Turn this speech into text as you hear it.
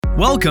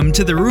Welcome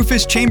to the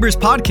Rufus Chambers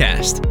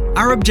Podcast.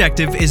 Our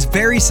objective is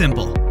very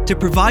simple: to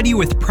provide you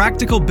with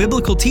practical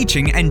biblical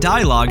teaching and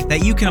dialogue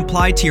that you can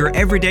apply to your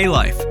everyday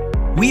life.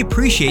 We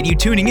appreciate you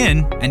tuning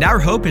in, and our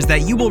hope is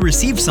that you will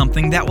receive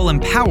something that will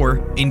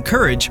empower,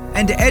 encourage,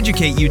 and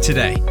educate you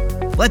today.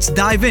 Let's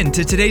dive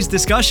into today's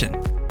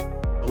discussion.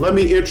 Let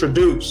me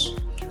introduce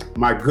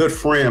my good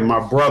friend, my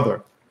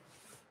brother,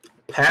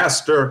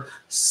 Pastor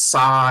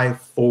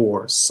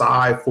Forh.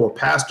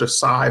 Pastor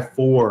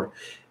Forh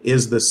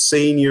is the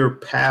senior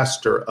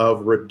pastor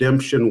of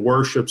Redemption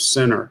Worship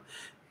Center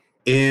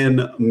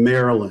in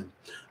Maryland.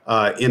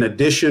 In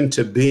addition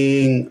to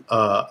being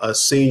a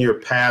senior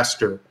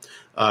pastor,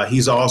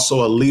 he's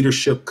also a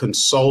leadership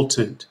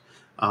consultant.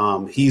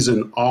 He's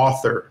an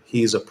author.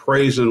 He's a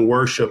praise and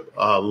worship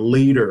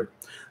leader.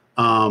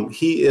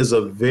 He is a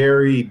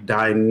very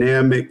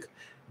dynamic,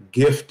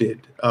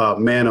 gifted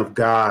man of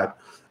God.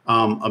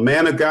 A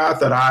man of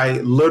God that I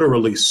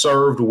literally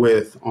served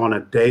with on a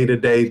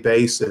day-to-day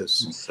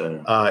basis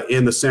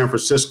in the San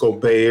Francisco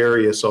Bay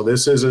Area. So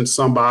this isn't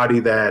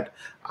somebody that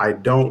I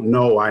don't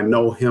know. I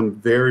know him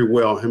very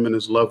well, him and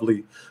his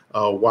lovely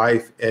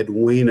wife,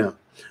 Edwina.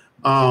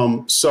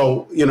 And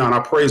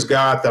I praise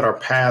God that our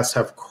paths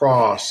have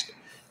crossed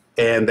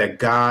and that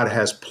God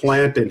has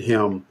planted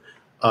him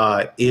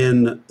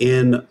in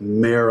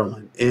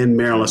Maryland.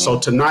 So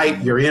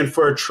tonight you're in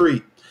for a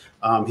treat.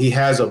 He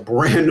has a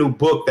brand new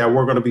book that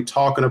we're going to be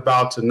talking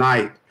about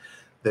tonight.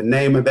 The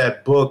name of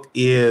that book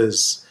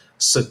is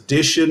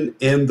Sedition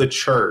in the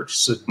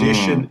Church.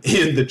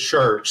 In the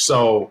Church.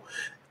 So,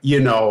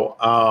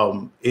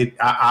 I'm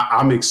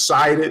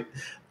excited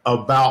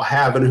about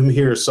having him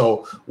here.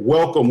 So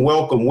welcome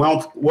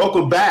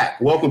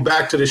back. Welcome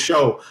back to the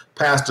show,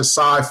 Pastor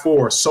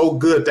Forh. So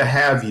good to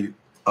have you.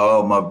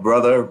 Oh, my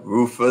brother,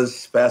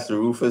 Rufus, Pastor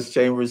Rufus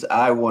Chambers,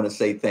 I want to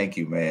say thank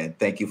you, man.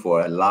 Thank you for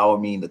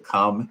allowing me to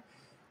come.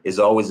 It's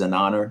always an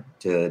honor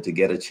to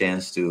get a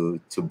chance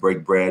to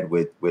break bread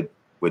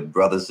with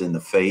brothers in the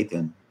faith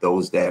and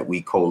those that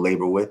we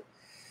co-labor with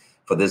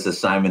for this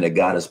assignment that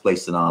God has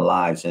placed in our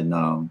lives.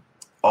 And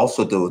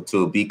also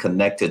to be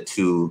connected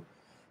to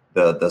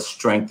the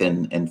strength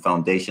and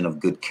foundation of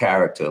good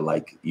character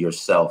like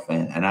yourself.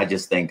 And I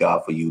just thank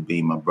God for you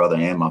being my brother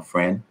and my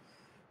friend.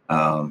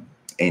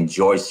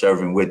 Enjoy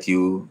serving with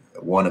you.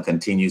 Want to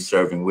continue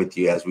serving with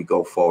you as we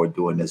go forward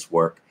doing this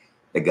work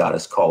that God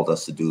has called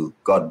us to do.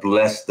 God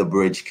bless the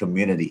Bridge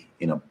community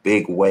in a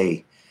big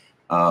way,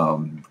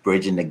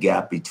 bridging the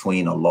gap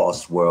between a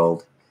lost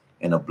world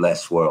and a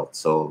blessed world.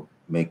 So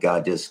may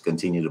God just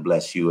continue to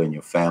bless you and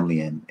your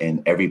family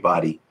and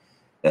everybody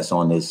that's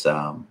on this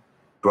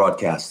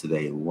broadcast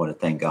today. We want to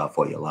thank God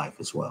for your life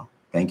as well.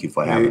 Thank you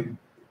for having me.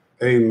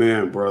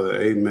 Amen,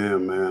 brother.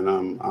 Amen,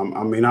 man.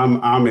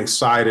 I'm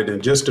excited,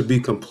 and just to be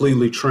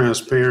completely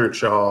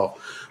transparent, y'all,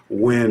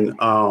 when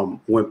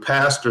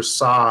Pastor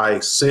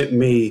sent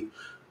me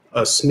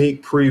a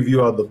sneak preview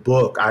of the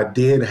book, I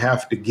did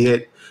have to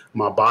get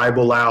my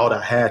Bible out.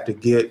 I had to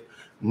get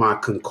my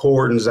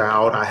concordance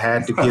out. I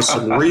had to get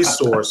some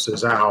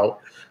resources out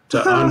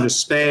to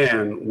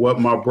understand what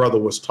my brother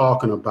was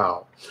talking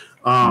about.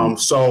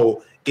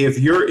 So if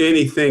you're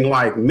anything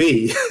like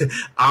me,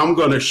 I'm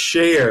going to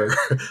share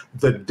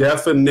the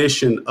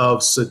definition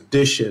of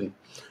sedition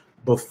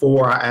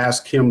before I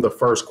ask him the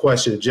first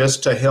question,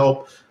 just to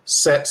help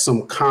set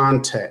some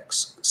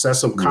context.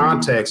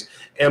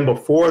 And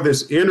before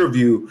this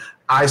interview,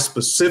 I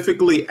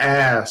specifically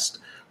asked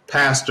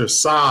Pastor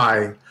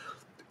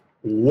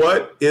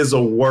what is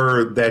a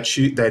word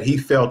that he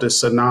felt is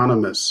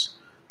synonymous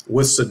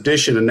with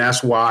sedition, and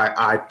that's why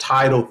I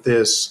titled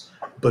this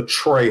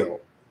Betrayal.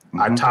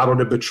 I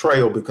titled it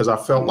Betrayal because I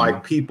felt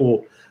like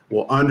people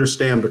will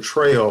understand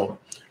betrayal,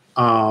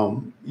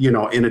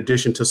 in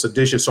addition to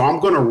sedition. So I'm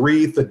going to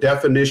read the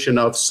definition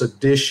of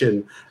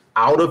sedition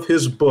out of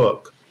his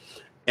book,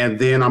 and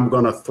then I'm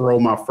going to throw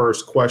my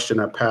first question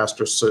at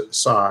Pastor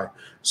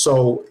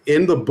So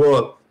in the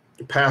book,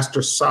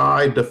 Pastor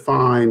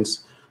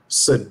defines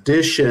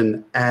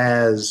sedition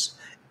as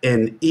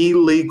an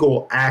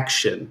illegal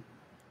action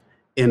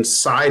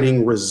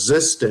inciting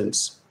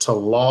resistance to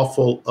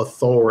lawful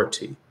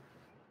authority.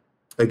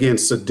 Again,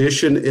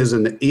 sedition is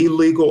an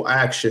illegal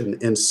action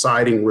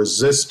inciting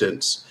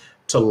resistance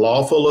to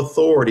lawful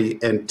authority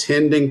and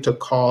tending to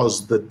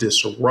cause the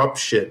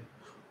disruption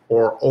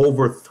or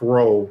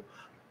overthrow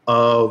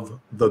of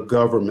the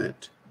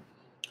government.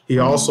 He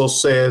also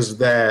says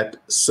that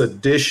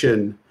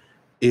sedition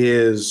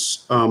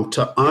is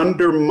to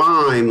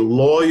undermine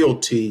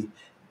loyalty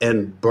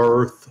and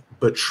birth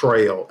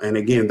betrayal. And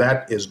again,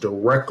 that is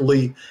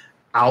directly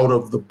out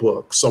of the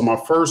book. So my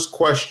first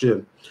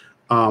question,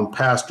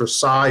 Pastor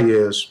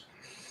is,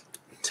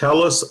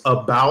 tell us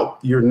about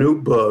your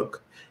new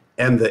book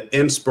and the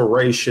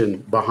inspiration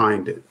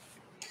behind it.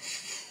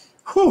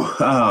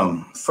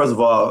 First of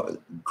all,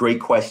 great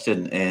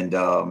question. And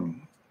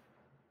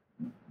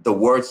the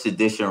word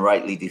sedition,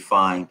 rightly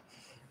defined,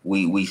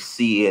 we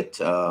see it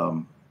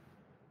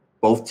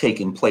both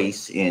taking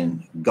place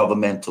in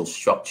governmental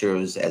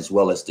structures as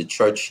well as the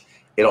church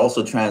It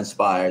also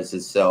transpires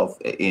itself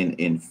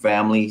in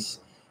families,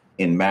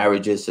 in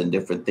marriages, and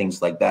different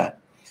things like that.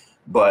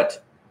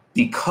 But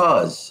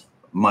because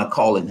my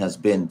calling has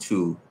been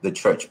to the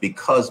church,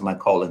 because my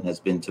calling has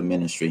been to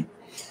ministry,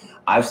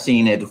 I've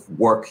seen it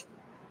work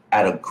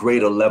at a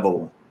greater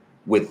level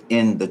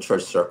within the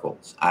church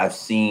circles. I've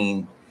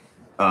seen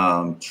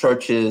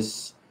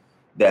churches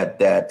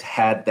that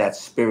had that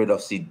spirit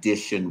of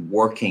sedition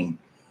working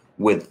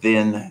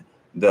within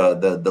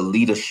the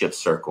leadership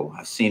circle.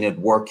 I've seen it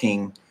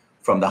working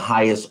from the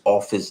highest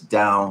office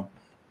down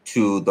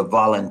to the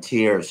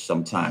volunteers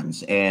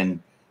sometimes.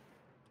 And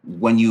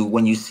when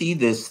you see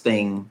this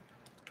thing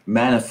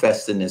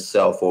manifesting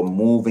itself or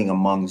moving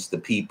amongst the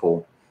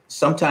people,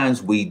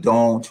 sometimes we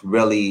don't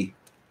really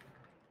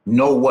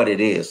know what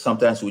it is.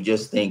 Sometimes we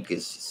just think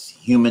it's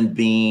human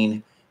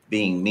being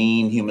being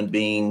mean, human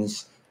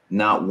beings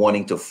not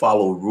wanting to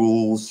follow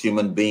rules,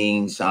 human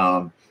beings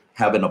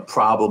having a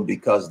problem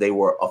because they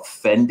were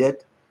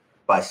offended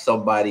by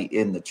somebody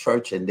in the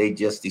church, and they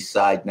just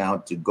decide now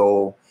to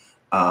go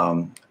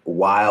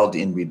wild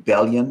in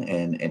rebellion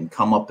and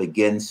come up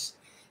against,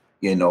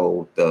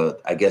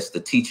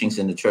 the teachings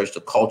in the church,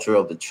 the culture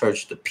of the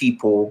church, the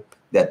people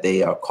that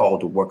they are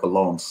called to work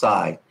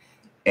alongside.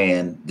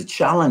 And the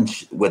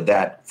challenge with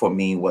that for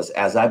me was,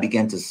 as I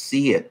began to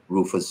see it,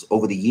 Rufus,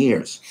 over the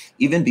years,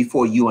 even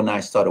before you and I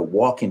started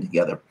walking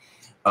together,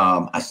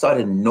 I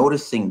started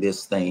noticing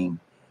this thing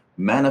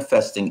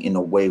manifesting in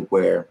a way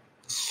where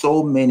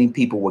so many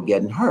people were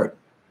getting hurt.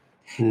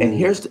 And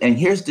here's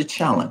the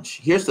challenge.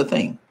 Here's the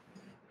thing.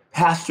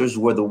 Pastors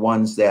were the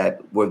ones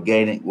that were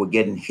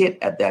getting hit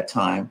at that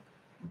time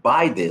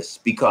by this,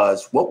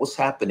 because what was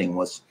happening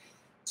was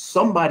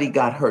somebody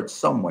got hurt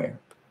somewhere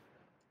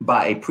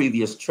by a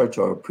previous church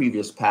or a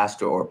previous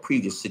pastor or a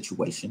previous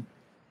situation.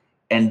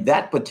 And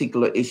that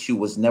particular issue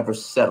was never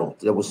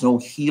settled. There was no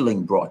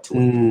healing brought to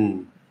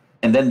it.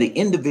 And then the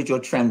individual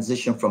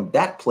transitioned from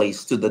that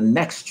place to the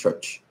next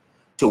church,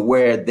 to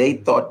where they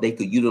thought they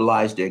could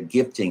utilize their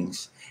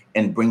giftings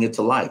and bring it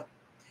to life.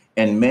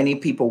 And many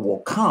people will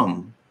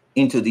come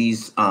into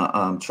these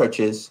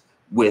churches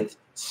with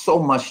so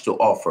much to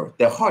offer.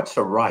 Their hearts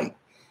are right,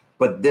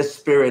 but this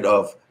spirit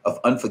of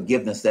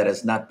unforgiveness that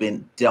has not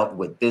been dealt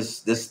with,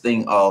 this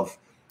thing of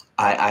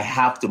I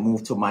have to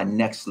move to my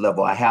next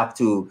level. I have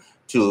to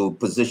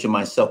position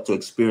myself to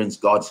experience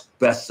God's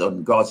best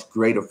and God's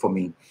greater for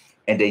me.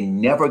 And they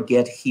never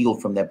get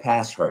healed from their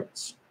past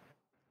hurts.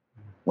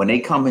 When they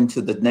come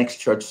into the next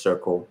church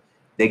circle,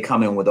 they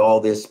come in with all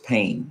this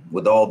pain,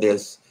 with all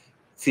this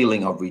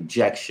feeling of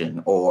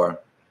rejection, or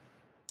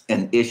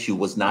an issue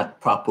was not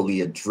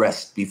properly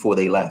addressed before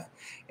they left.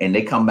 And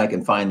they come back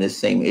and find this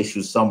same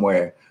issue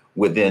somewhere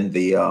within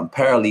the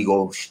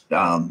paraleader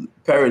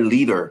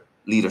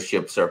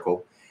leadership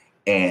circle,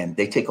 and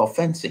they take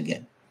offense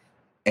again.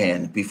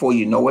 And before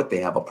you know it, they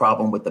have a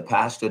problem with the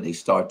pastor. They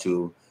start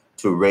to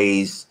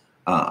raise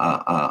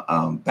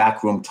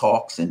backroom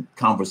talks and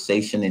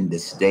conversation and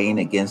disdain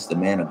against the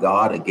man of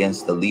God,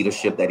 against the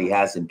leadership that he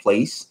has in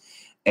place.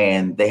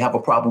 And they have a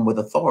problem with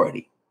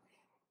authority.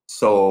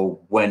 So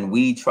when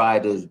we try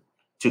to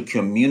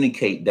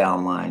communicate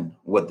downline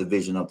what the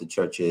vision of the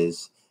church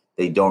is,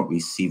 they don't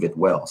receive it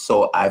well.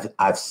 So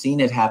I've seen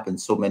it happen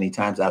so many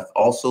times. I've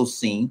also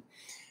seen,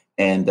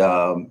 and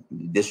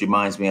this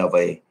reminds me of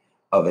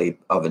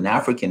an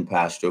African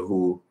pastor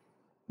who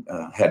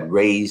had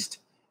raised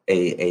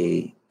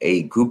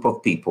a group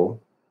of people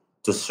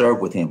to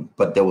serve with him,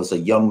 but there was a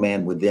young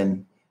man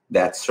within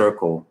that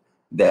circle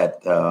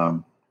that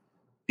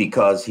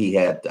because he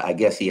had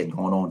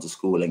gone on to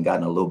school and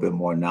gotten a little bit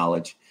more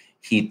knowledge,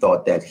 he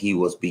thought that he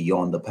was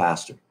beyond the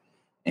pastor,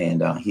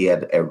 and he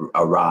had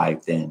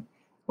arrived. And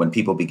when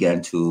people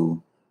began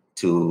to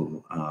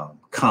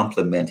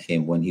compliment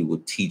him when he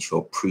would teach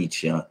or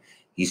preach,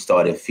 he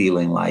started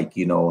feeling like,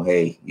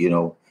 hey,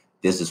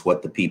 this is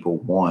what the people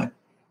want.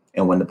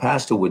 And when the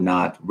pastor would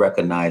not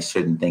recognize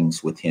certain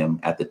things with him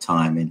at the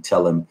time and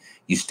tell him,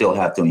 you still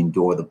have to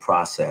endure the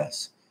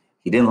process,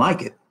 he didn't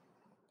like it.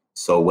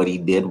 So what he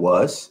did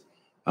was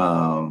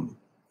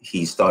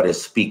he started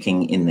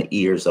speaking in the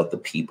ears of the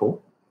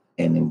people.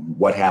 And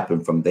what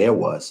happened from there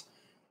was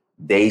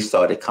they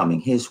started coming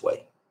his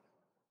way.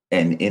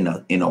 And in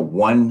a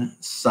one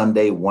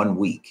Sunday, 1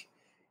 week,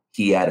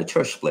 he had a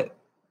church split.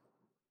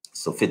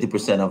 So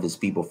 50% of his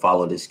people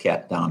followed this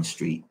cat down the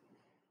street.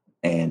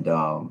 And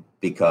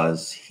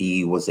because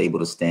he was able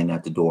to stand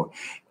at the door.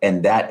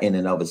 And that in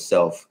and of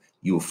itself,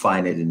 you'll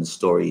find it in the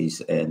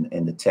stories and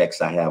the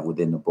text I have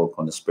within the book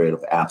on the spirit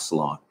of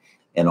Absalom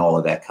and all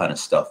of that kind of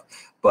stuff.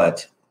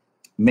 But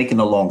making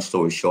a long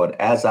story short,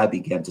 as I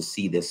began to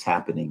see this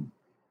happening,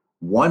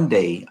 one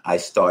day I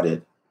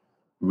started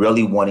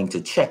really wanting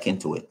to check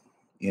into it,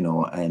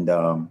 and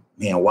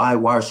why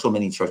are so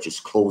many churches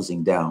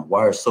closing down?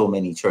 Why are so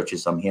many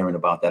churches I'm hearing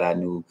about that I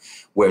knew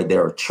where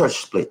there are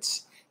church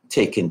splits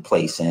taking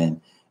place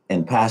and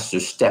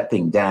pastors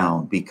stepping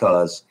down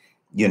because,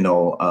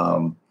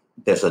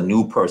 there's a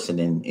new person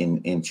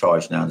in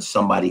charge now,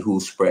 somebody who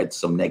spread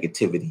some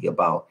negativity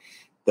about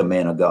the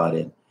man of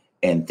God.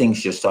 and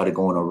things just started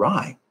going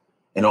awry.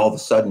 And all of a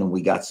sudden,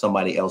 we got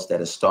somebody else that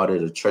has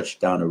started a church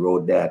down the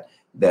road that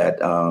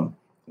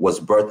was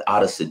birthed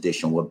out of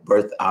sedition, was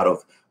birthed out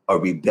of a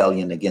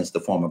rebellion against the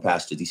former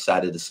pastor,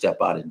 decided to step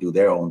out and do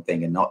their own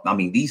thing. And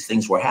these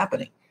things were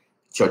happening.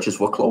 Churches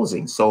were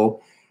closing.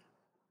 So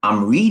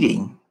I'm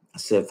reading. I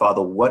said,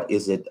 Father, what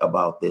is it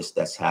about this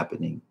that's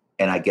happening?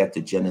 And I get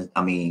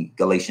to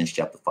Galatians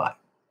chapter 5.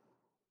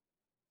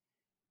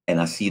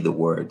 And I see the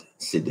word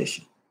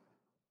sedition.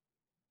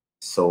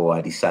 So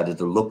I decided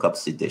to look up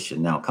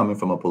sedition. Now, coming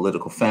from a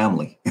political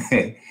family,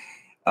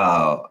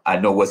 I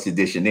know what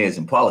sedition is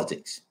in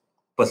politics.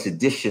 But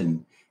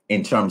sedition,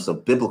 in terms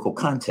of biblical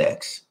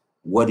context,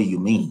 what do you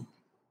mean?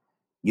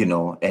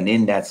 And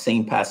in that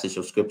same passage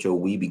of scripture,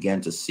 we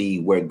began to see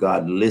where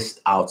God lists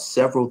out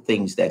several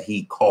things that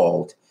he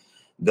called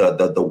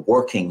the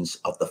workings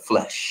of the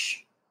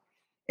flesh.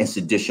 And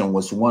sedition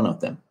was one of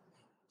them.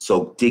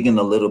 So digging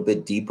a little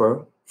bit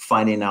deeper,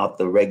 finding out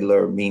the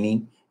regular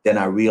meaning, then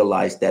I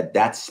realized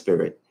that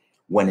spirit,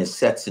 when it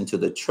sets into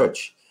the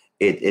church,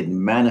 it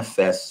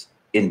manifests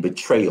in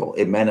betrayal,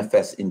 it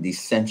manifests in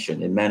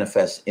dissension, it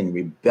manifests in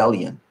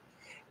rebellion.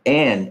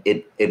 And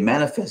it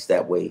manifests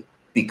that way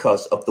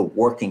because of the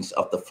workings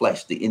of the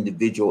flesh. The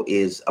individual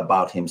is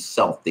about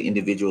himself. The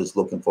individual is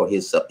looking for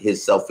his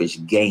selfish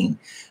gain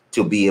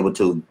to be able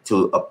to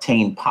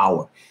obtain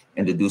power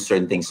and to do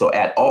certain things. So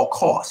at all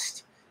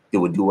costs, they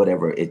would do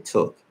whatever it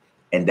took.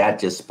 And that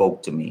just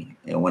spoke to me.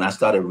 And when I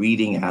started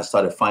reading and I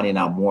started finding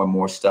out more and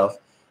more stuff,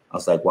 I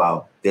was like,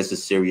 wow, this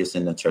is serious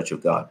in the Church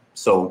of God.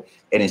 So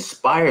it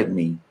inspired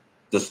me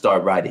to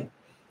start writing.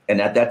 And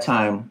at that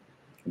time,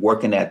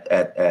 working at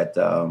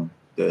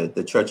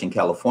the church in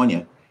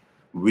California,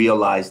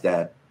 realized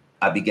that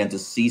I began to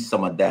see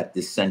some of that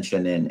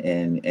dissension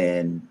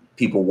and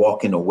people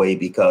walking away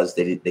because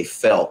they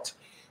felt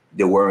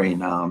they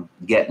weren't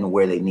getting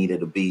where they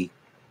needed to be,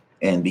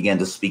 and began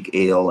to speak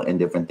ill and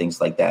different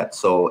things like that.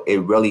 So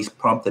it really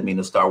prompted me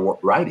to start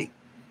writing.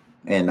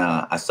 And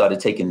I started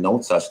taking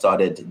notes. I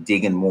started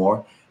digging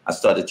more. I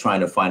started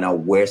trying to find out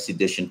where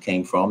sedition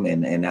came from.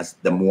 And that's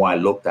the more I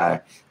looked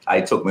at,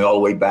 it took me all the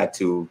way back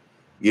to,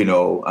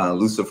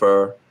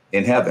 Lucifer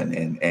in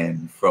heaven.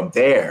 And from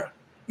there,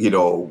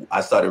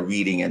 I started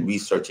reading and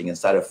researching and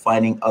started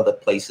finding other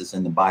places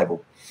in the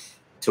Bible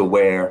to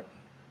where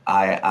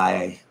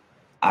I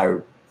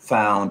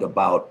found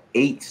about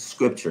 8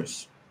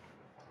 scriptures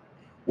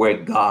where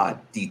God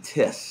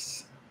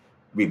detests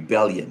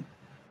rebellion,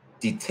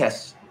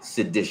 detests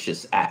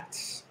seditious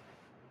acts,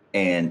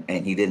 and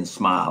he didn't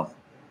smile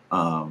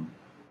on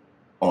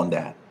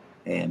that.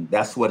 And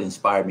that's what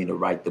inspired me to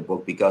write the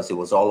book, because it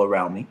was all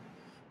around me.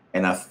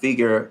 And I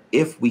figure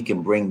if we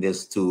can bring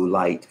this to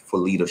light for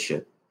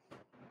leadership,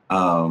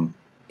 and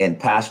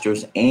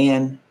pastors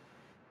and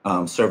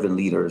servant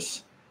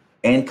leaders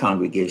and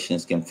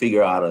congregations can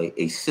figure out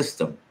a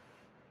system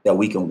that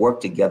we can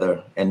work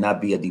together and not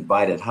be a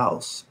divided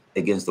house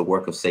against the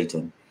work of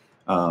Satan,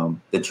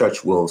 the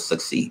church will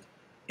succeed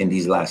in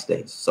these last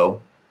days. So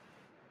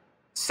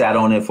sat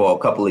on it for a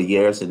couple of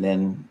years. And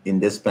then in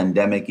this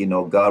pandemic,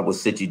 God will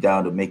sit you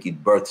down to make you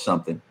birth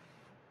something.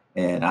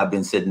 And I've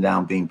been sitting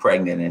down being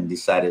pregnant and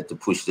decided to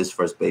push this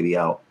first baby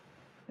out.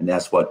 And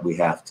that's what we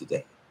have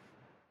today.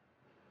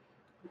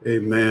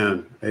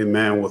 Amen.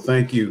 Amen. Well,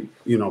 thank you,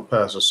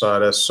 Pastor Sai.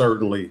 That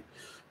certainly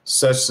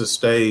sets the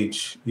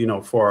stage,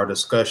 for our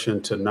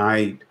discussion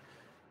tonight.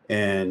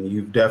 And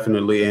you've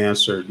definitely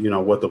answered,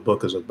 what the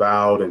book is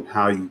about and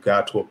how you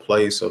got to a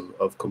place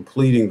of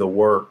completing the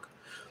work.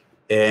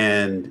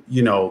 And,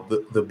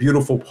 the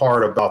beautiful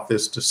part about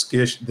this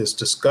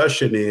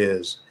discussion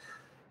is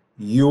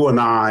you and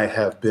I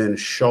have been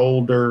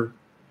shoulder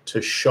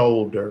to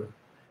shoulder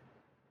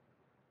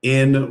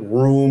in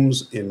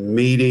rooms, in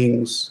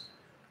meetings,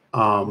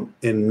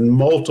 in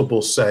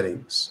multiple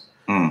settings,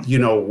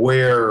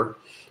 where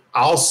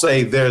I'll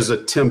say there's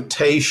a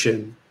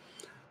temptation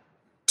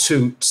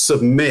to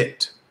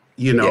submit,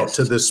 Yes.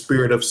 to the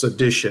spirit of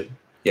sedition.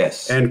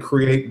 Yes. And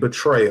create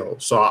betrayal.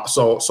 So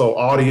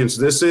audience,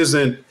 this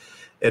isn't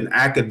an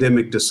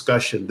academic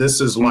discussion.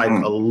 This is like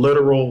a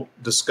literal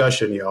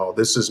discussion, y'all.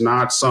 This is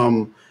not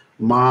some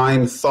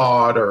mind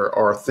thought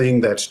or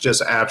thing that's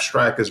just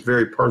abstract. It's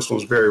very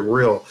personal. It's very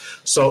real.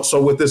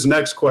 So with this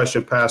next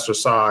question, Pastor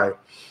Sai,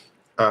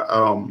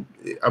 I'm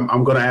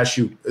going to ask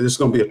you, this is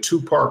going to be a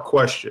 2-part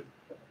question.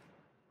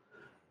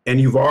 And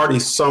you've already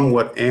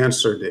somewhat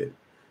answered it.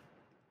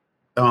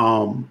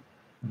 And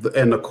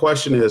the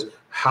question is,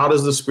 how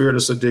does the spirit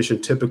of sedition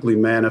typically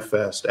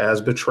manifest as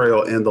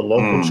betrayal in the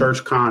local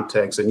church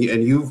context? And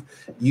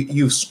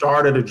you've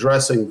started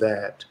addressing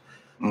that.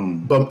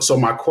 But so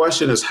my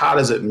question is, how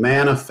does it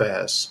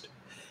manifest?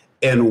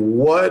 And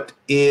what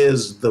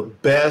is the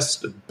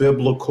best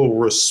biblical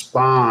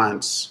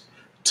response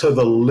to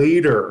the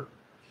leader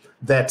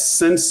that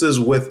senses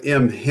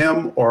within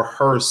him or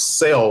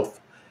herself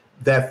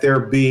that they're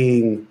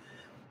being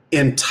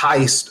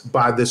enticed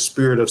by the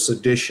spirit of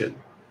sedition?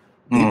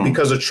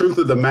 Because the truth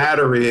of the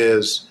matter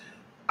is,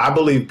 I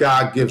believe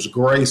God gives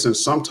grace, and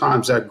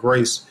sometimes that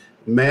grace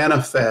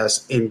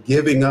manifest in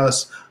giving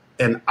us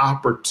an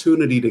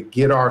opportunity to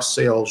get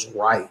ourselves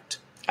right.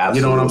 Absolutely.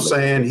 You know what I'm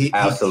saying?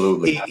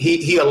 Absolutely.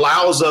 He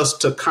allows us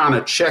to kind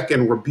of check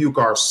and rebuke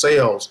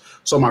ourselves.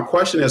 So my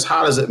question is,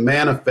 how does it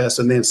manifest?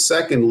 And then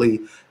secondly,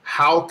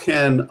 how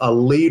can a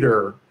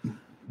leader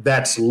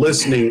that's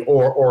listening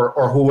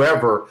or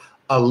whoever,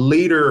 a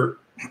leader,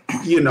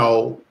 you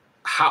know,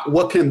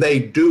 what can they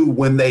do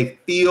when they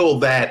feel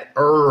that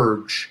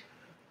urge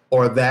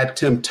or that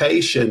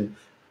temptation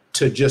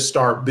to just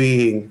start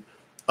being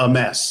a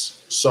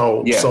mess?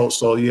 So yeah.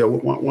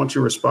 Why don't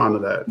you respond to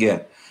that?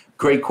 Yeah.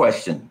 Great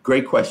question.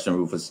 Great question,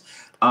 Rufus.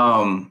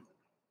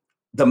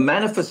 The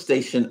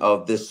manifestation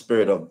of this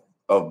spirit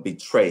of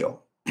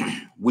betrayal,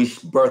 we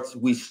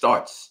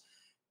starts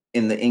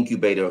in the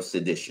incubator of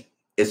sedition.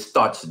 It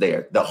starts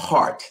there. The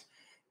heart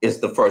is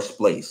the first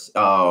place.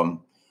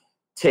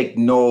 Take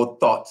no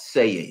thought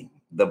saying,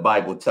 the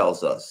Bible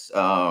tells us.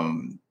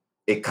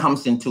 It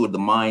comes into the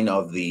mind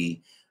of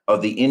the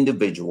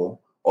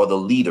individual or the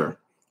leader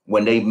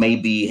when they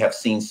maybe have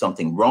seen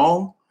something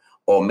wrong,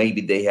 or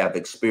maybe they have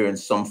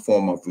experienced some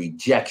form of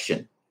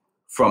rejection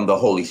from the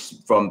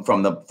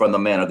from the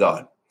man of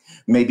God.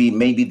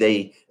 Maybe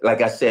they,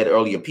 like I said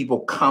earlier, people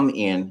come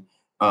in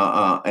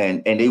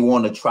and they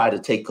want to try to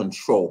take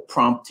control,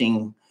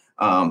 prompting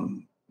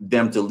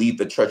them to leave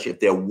the church if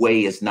their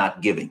way is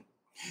not giving.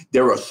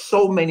 There are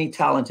so many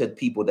talented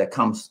people that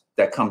come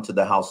to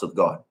the house of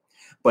God.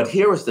 But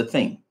here is the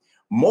thing.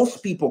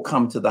 Most people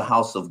come to the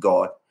house of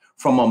God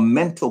from a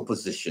mental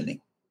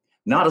positioning,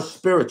 not a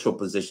spiritual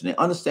positioning.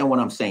 Understand what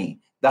I'm saying?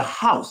 The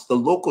house, the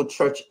local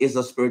church, is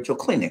a spiritual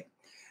clinic.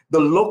 The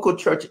local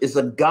church is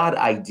a God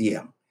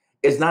idea.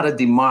 It's not a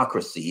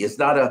democracy. It's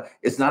not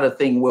a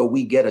thing where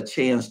we get a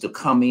chance to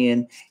come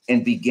in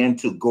and begin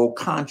to go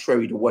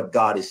contrary to what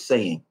God is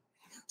saying.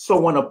 So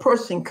when a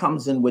person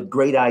comes in with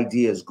great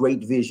ideas,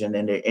 great vision,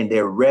 and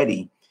they're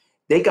ready,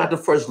 they got to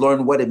first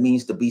learn what it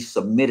means to be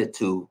submitted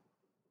to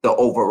the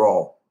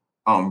overall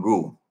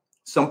rule.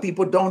 Some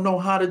people don't know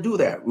how to do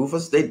that,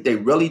 Rufus. They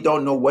really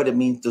don't know what it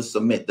means to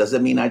submit. Does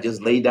it mean I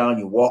just lay down,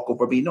 you walk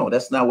over me? No,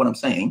 that's not what I'm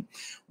saying.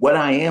 What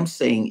I am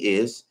saying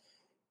is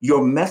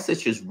your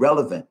message is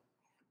relevant,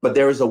 but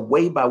there is a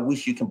way by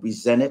which you can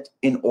present it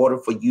in order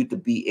for you to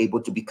be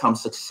able to become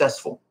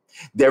successful.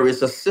 There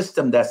is a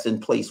system that's in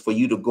place for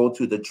you to go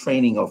through the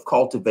training of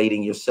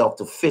cultivating yourself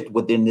to fit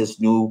within this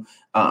new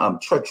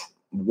church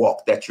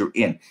walk that you're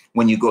in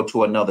when you go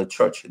to another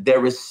church.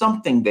 There is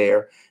something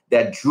there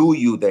that drew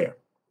you there.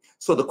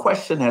 So the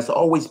question has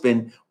always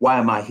been, why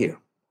am I here?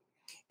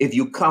 If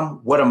you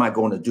come, what am I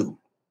going to do?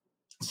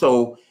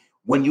 So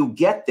when you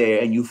get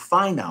there and you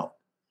find out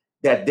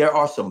that there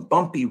are some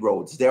bumpy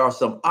roads, there are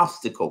some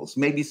obstacles,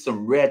 maybe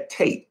some red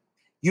tape,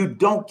 you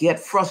don't get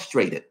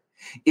frustrated.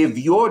 If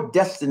your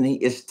destiny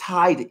is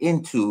tied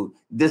into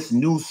this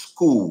new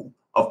school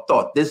of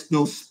thought, this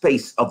new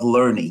space of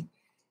learning,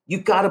 you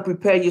got to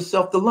prepare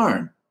yourself to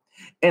learn.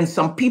 And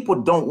some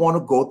people don't want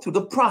to go through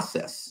the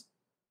process.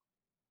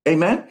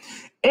 Amen.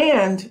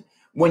 And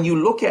when you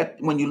look at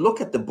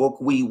the book,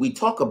 we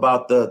talk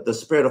about the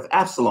spirit of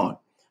Absalom.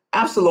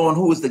 Absalom,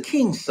 who was the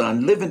king's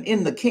son, living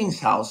in the king's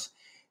house,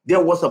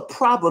 there was a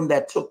problem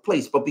that took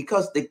place. But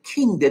because the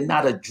king did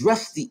not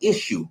address the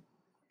issue,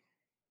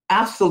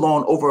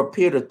 Absalom, over a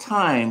period of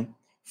time,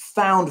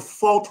 found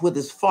fault with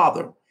his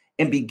father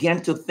and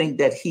began to think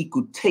that he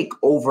could take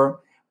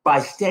over by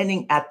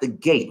standing at the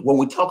gate. When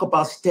we talk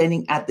about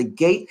standing at the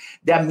gate,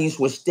 that means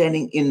we're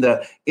standing in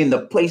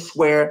the place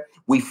where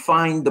we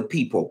find the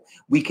people.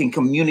 We can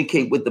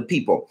communicate with the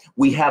people.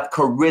 We have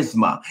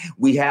charisma.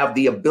 We have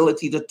the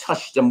ability to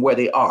touch them where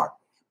they are.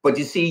 But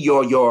you see,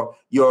 your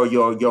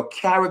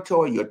character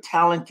or your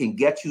talent can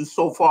get you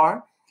so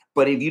far.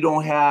 But if you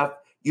don't have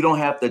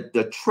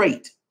the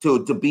trait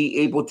to be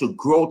able to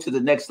grow to the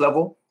next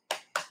level,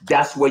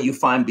 that's where you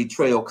find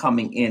betrayal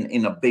coming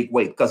in a big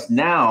way. Because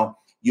now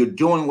you're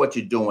doing what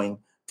you're doing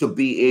to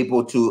be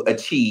able to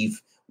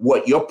achieve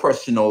what your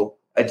personal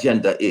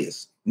agenda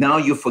is. Now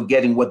you're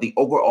forgetting what the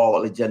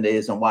overall agenda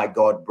is and why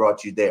God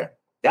brought you there.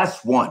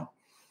 That's one.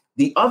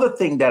 The other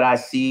thing that I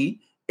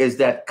see is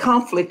that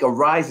conflict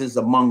arises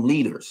among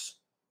leaders.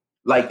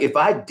 Like if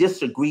I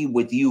disagree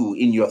with you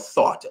in your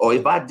thought, or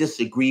if I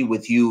disagree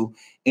with you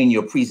in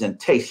your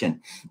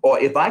presentation, or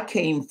if I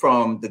came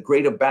from the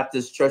Greater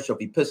Baptist Church of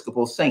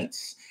Episcopal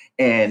Saints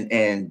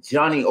and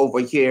Johnny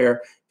over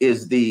here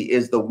is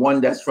the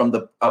one that's from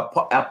the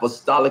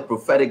Apostolic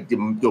Prophetic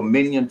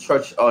Dominion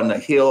Church on the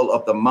hill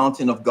of the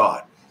mountain of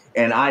God,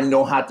 and I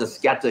know how to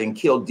scatter and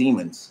kill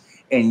demons,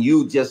 and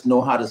you just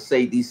know how to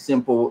say these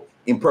simple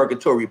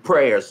impurgatory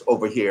prayers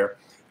over here.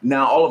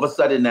 Now, all of a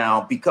sudden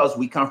now, because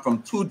we come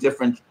from two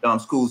different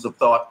schools of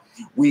thought,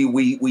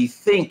 we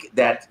think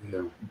that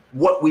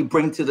what we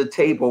bring to the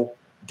table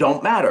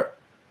don't matter.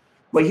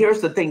 But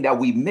here's the thing that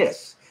we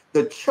miss.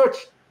 The church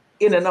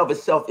in and of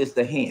itself is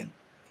the hand.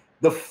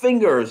 The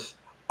fingers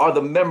are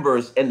the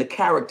members and the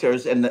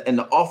characters and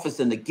the office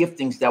and the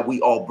giftings that we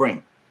all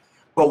bring.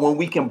 But when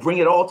we can bring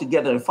it all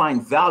together and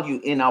find value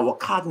in our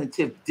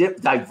cognitive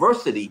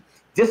diversity,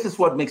 This is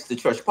what makes the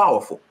church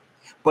powerful.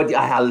 But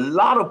a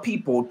lot of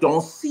people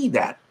don't see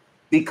that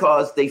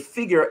because they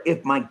figure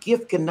if my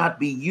gift cannot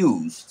be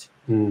used,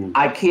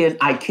 I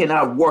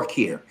cannot work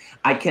here.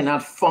 I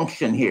cannot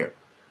function here.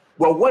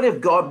 Well, what if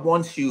God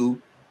wants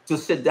you to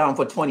sit down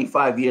for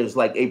 25 years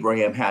like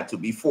Abraham had to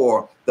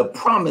before the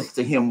promise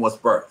to him was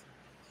birthed?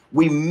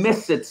 We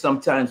miss it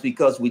sometimes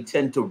because we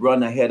tend to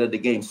run ahead of the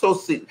game. So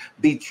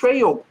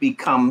betrayal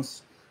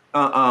becomes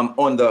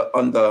on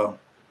the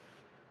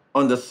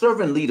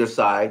servant leader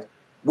side,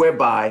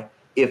 whereby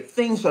if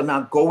things are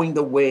not going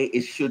the way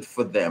it should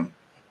for them,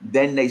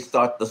 then they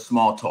start the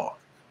small talk.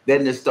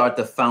 Then they start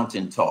the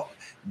fountain talk.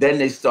 Then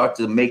they start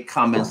to make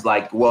comments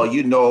like, well,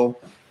 you know,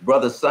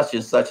 brother such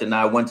and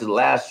I went to the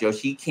last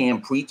church. He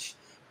can't preach,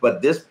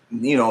 but this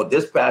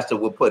pastor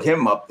will put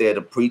him up there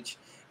to preach.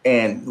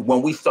 And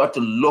when we start to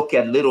look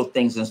at little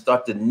things and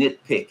start to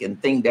nitpick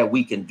and think that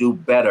we can do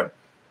better,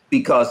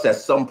 because at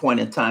some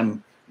point in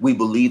time, we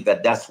believe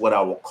that that's what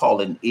our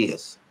calling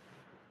is.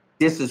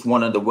 This is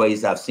one of the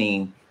ways I've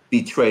seen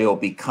betrayal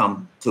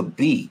become to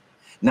be.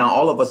 Now,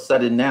 all of a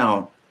sudden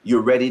now,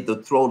 you're ready to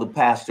throw the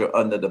pastor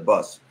under the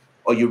bus,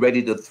 or you're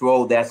ready to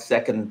throw that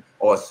second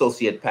or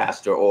associate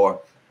pastor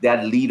or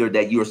that leader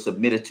that you're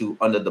submitted to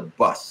under the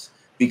bus,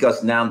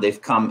 because now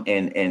they've come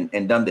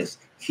and done this.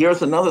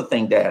 Here's another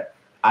thing that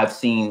I've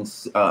seen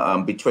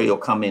betrayal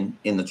come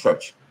in the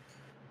church.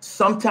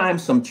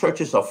 Sometimes some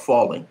churches are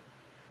falling,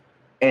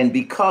 and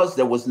because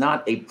there was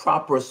not a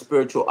proper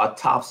spiritual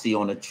autopsy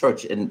on the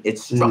church and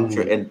its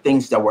structure and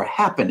things that were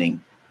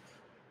happening,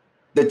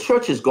 the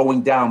church is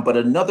going down, but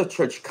another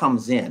church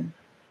comes in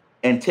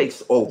and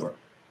takes over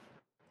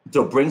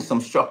to bring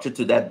some structure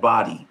to that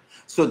body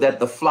so that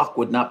the flock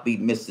would not be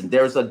missing.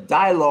 There's a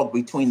dialogue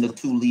between the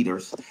two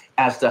leaders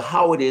as to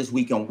how it is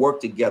we can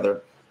work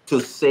together to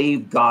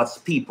save God's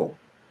people.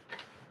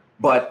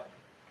 But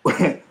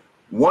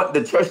what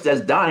the church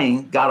that's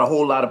dying got a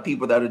whole lot of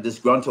people that are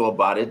disgruntled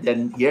about it.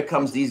 Then here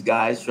comes these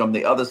guys from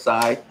the other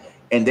side,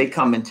 and they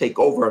come and take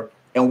over,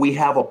 and we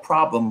have a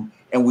problem,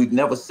 and we've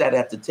never sat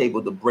at the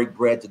table to break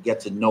bread to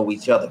get to know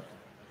each other.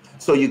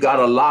 So you got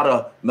a lot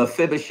of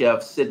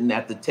Mephibosheth sitting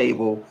at the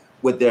table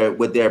with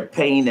their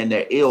pain and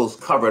their ills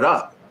covered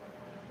up,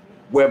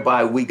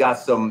 whereby we got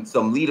some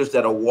leaders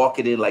that are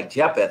walking in like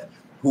Jephthah,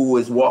 who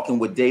is walking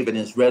with David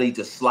and is ready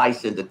to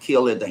slice and to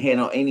kill and to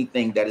handle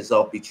anything that is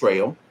of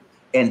betrayal,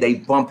 and they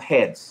bump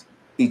heads.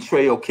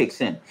 Betrayal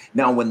kicks in.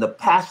 Now, when the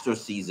pastor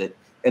sees it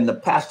and the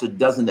pastor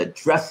doesn't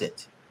address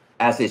it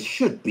as it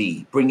should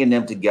be, bringing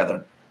them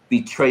together,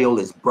 betrayal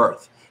is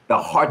birthed. The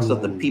hearts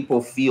of the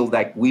people feel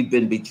like we've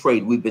been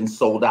betrayed, we've been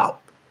sold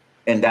out.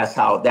 And that's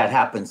how that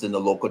happens in the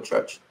local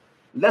church.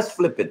 Let's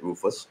flip it,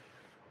 Rufus.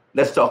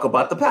 Let's talk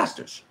about the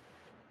pastors.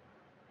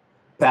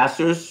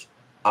 Pastors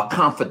are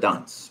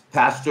confidants.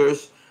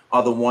 Pastors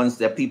are the ones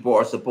that people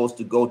are supposed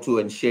to go to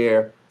and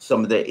share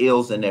some of their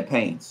ills and their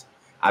pains.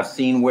 I've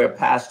seen where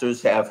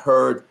pastors have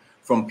heard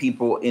from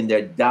people in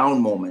their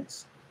down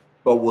moments,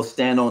 but will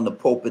stand on the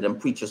pulpit and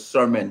preach a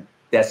sermon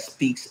that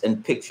speaks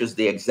and pictures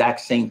the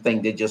exact same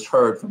thing they just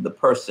heard from the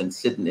person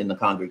sitting in the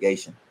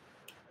congregation.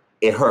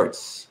 It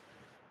hurts.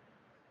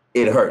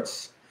 It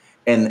hurts.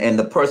 And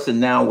the person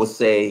now will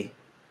say,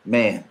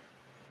 man,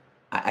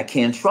 I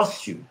can't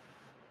trust you.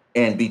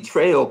 And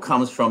betrayal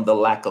comes from the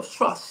lack of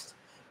trust.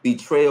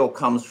 Betrayal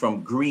comes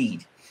from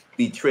greed.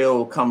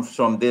 Betrayal comes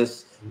from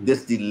this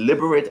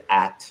deliberate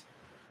act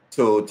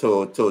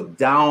to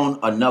down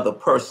another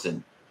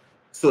person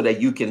so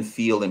that you can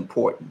feel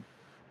important.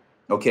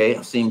 Okay,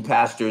 I've seen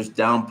pastors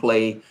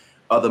downplay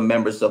other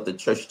members of the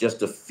church just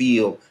to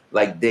feel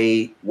like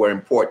they were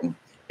important.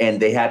 And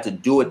they had to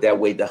do it that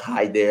way to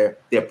hide their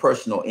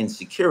personal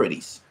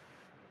insecurities.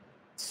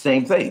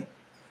 Same thing.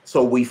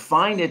 So we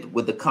find it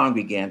with the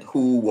congregant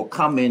who will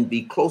come in,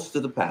 be close to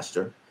the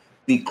pastor,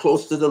 be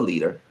close to the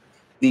leader,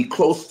 be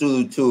close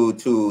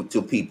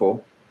to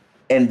people.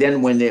 And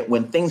then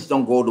when things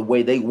don't go the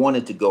way they want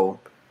it to go,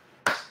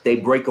 they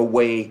break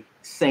away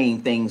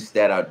saying things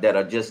that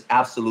are just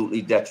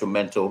absolutely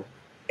detrimental.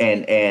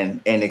 And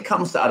it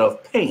comes out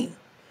of pain.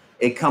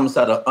 It comes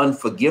out of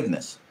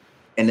unforgiveness.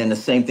 And then the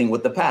same thing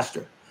with the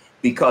pastor,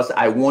 because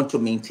I want to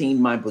maintain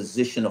my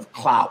position of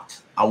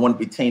clout. I want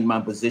to retain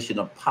my position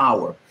of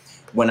power.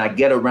 When I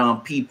get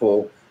around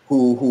people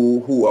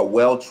who are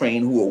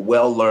well-trained, who are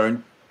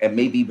well-learned, and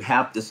maybe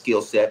have the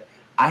skill set,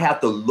 I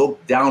have to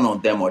look down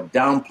on them or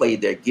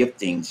downplay their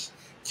giftings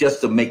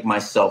just to make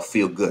myself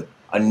feel good.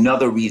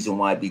 Another reason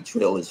why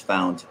betrayal is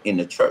found in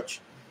the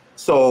church.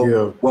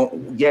 So,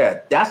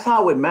 that's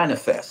how it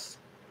manifests.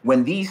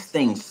 When these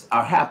things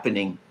are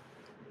happening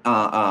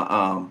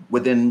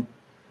within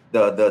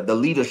the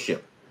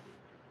leadership,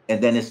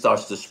 and then it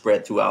starts to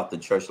spread throughout the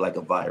church like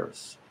a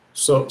virus.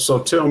 So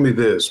tell me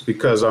this,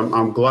 because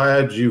I'm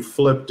glad you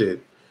flipped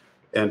it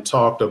and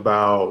talked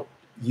about,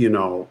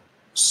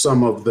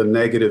 some of the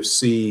negative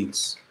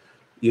seeds,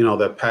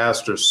 that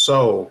pastors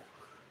sow,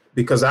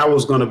 because that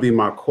was going to be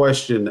my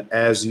question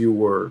as you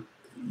were,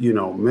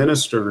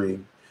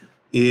 ministering,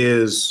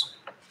 is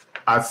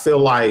I feel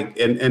like,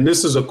 and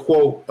this is a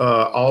quote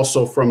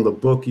also from the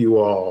book you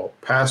all,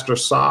 Pastor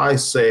Sai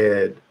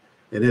said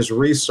in his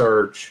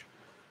research,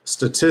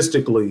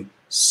 statistically,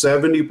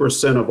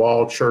 70% of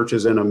all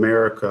churches in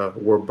America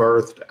were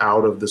birthed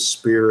out of the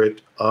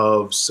spirit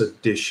of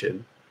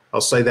sedition.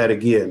 I'll say that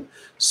again.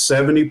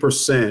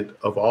 70%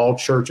 of all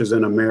churches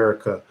in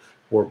America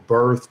were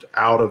birthed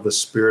out of the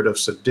spirit of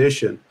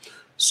sedition.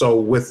 So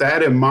with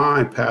that in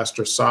mind,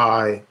 Pastor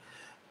Sai,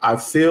 I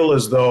feel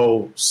as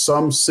though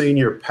some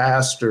senior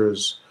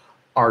pastors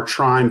are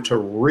trying to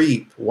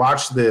reap,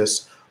 watch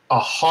this, a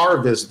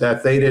harvest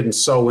that they didn't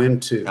sow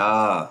into.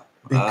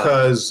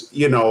 Because,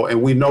 you know,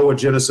 and we know what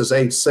Genesis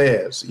 8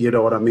 says, you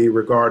know what I mean,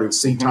 regarding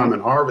seed time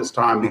and harvest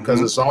time,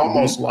 because it's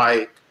almost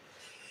like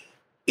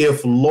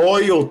if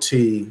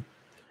loyalty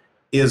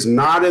is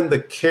not in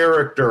the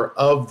character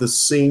of the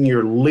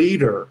senior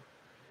leader,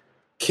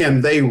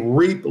 can they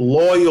reap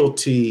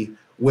loyalty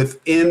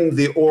within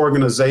the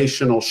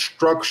organizational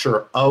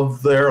structure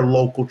of their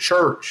local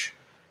church?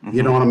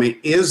 You know what I mean?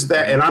 Is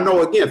that, and I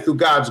know, again, through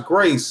God's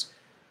grace,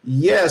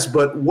 yes,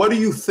 but what do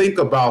you think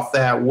about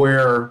that,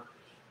 where,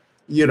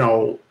 you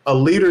know, a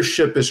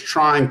leadership is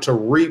trying to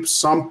reap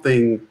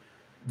something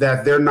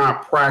that they're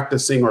not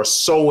practicing or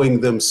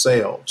sowing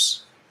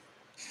themselves?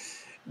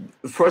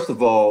 First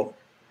of all,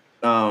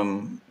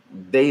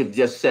 they've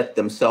just set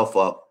themselves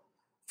up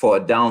for a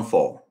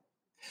downfall.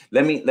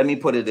 Let me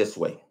put it this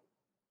way.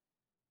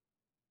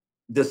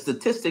 The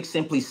statistic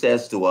simply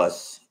says to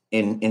us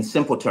in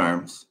simple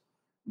terms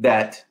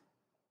that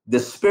the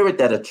spirit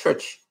that a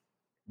church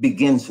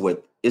begins with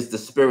is the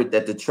spirit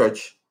that the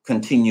church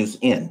continues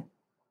in.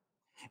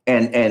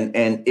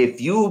 And if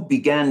you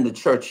began the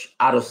church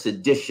out of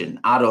sedition,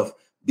 out of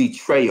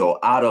betrayal,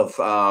 out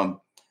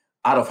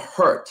of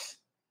hurt,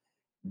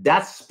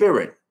 that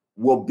spirit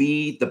will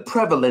be the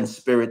prevalent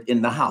spirit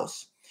in the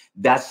house.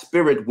 That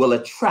spirit will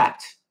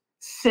attract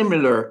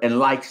similar and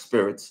like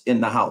spirits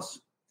in the house.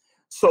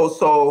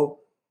 So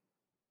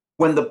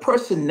when the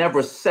person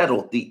never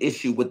settled the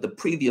issue with the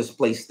previous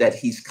place that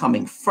he's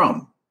coming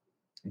from,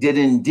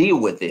 didn't deal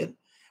with it,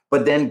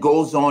 but then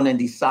goes on and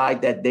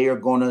decide that they are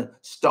going to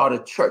start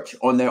a church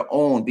on their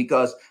own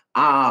because,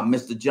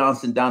 Mr.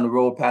 Johnson down the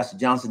road, Pastor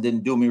Johnson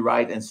didn't do me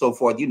right and so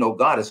forth. You know,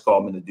 God has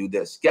called me to do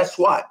this. Guess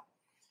what?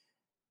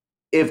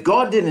 If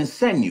God didn't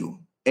send you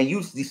and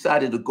you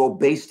decided to go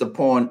based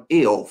upon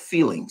ill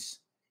feelings,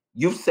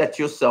 you've set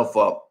yourself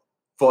up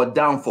for a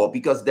downfall,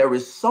 because there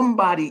is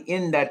somebody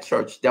in that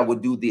church that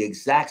would do the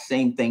exact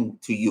same thing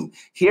to you.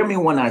 Hear me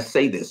when I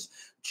say this.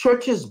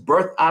 Churches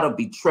birthed out of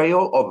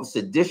betrayal or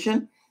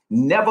sedition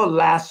never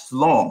last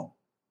long.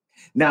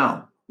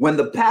 Now, when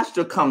the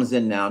pastor comes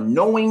in now,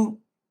 knowing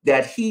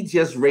that he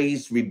just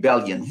raised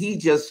rebellion, he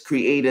just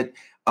created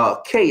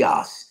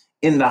chaos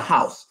in the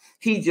house.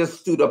 He just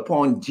stood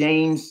upon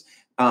James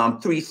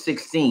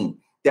 3:16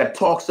 that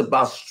talks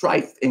about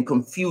strife and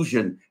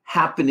confusion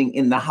happening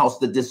in the house,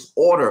 the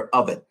disorder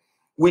of it,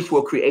 which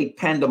will create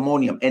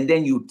pandemonium. And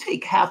then you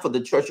take half of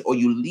the church, or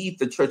you leave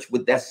the church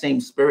with that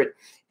same spirit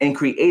and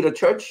create a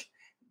church.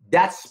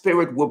 That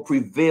spirit will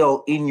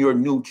prevail in your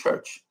new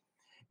church.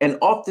 And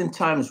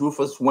oftentimes,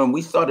 Rufus, when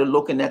we started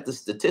looking at the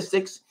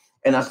statistics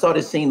and I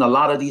started seeing a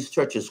lot of these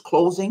churches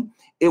closing,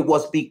 it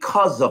was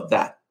because of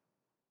that.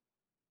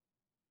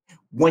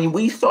 When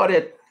we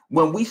started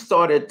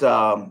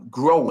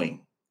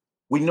growing,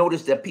 we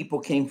noticed that people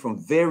came from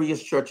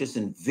various churches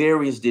and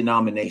various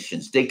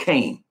denominations. They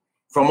came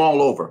from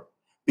all over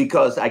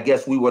because I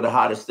guess we were the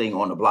hottest thing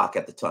on the block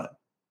at the time.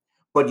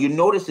 But you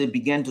notice it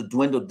began to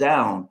dwindle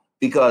down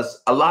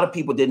because a lot of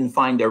people didn't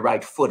find their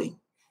right footing.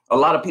 A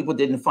lot of people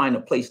didn't find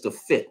a place to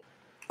fit.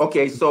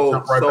 Okay,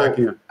 so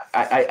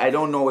I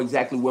don't know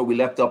exactly where we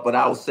left up, but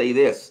I'll say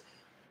this.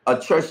 A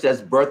church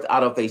that's birthed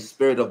out of a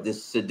spirit of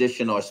this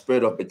sedition or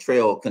spirit of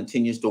betrayal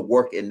continues to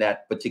work in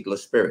that particular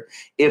spirit.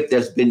 If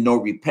there's been no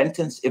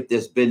repentance, if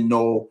there's been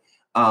no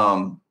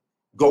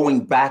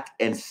going back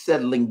and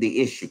settling the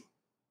issue,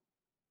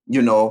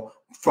 you know,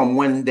 from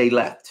when they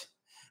left.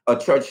 A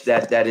church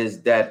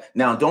that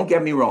now, don't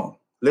get me wrong.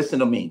 Listen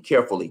to me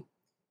carefully.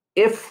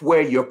 If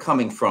where you're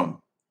coming from,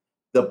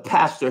 the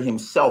pastor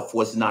himself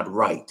was not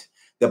right,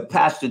 the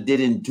pastor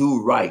didn't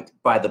do right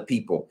by the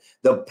people,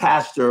 the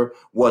pastor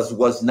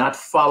was not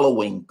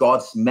following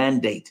God's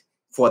mandate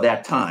for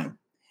that time.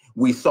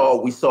 We saw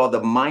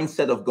the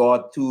mindset of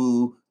God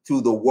to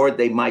the word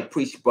they might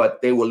preach,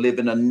 but they were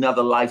living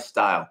another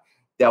lifestyle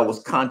that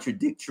was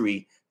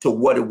contradictory to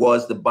what it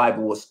was the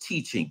Bible was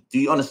teaching. Do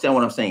you understand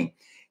what I'm saying?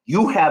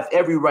 You have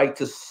every right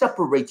to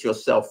separate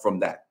yourself from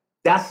that.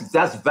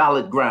 That's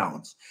valid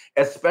grounds,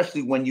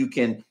 especially when you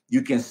can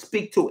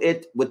speak to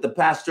it with the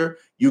pastor.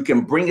 You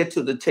can bring it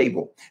to the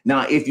table.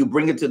 Now, if you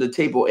bring it to the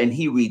table and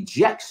he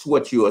rejects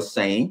what you are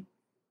saying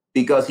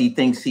because he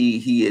thinks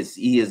he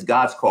is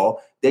God's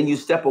call, then you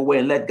step away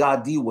and let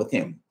God deal with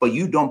him. But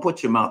you don't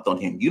put your mouth on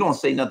him. You don't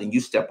say nothing. You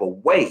step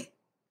away.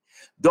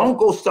 Don't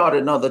go start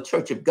another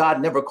church if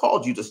God never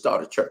called you to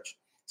start a church.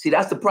 See,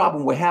 that's the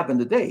problem we're having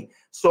today.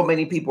 So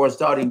many people are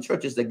starting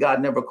churches that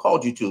God never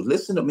called you to.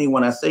 Listen to me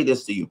when I say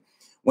this to you.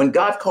 When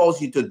God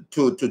calls you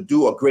to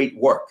do a great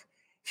work,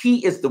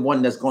 he is the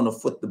one that's going to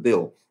foot the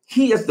bill.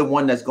 He is the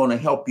one that's going to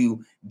help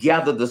you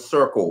gather the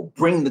circle,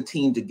 bring the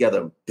team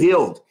together,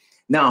 build.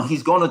 Now,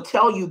 he's going to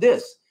tell you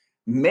this.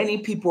 Many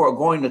people are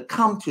going to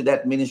come to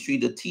that ministry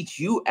to teach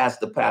you as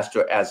the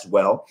pastor as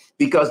well,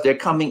 because they're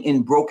coming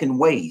in broken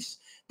ways.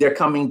 They're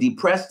coming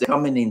depressed. They're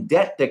coming in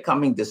debt. They're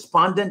coming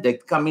despondent. They're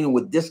coming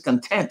with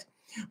discontent.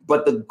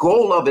 But the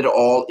goal of it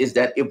all is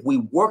that if we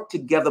work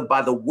together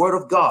by the word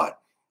of God,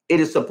 it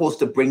is supposed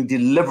to bring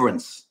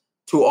deliverance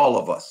to all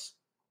of us.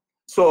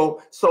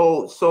 So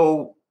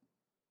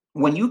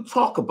when you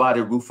talk about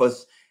it,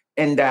 Rufus,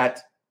 and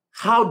that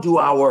how do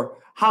our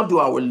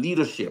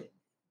leadership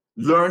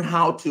learn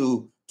how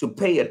to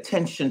pay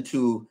attention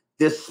to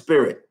this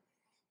spirit?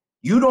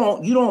 You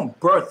don't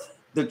birth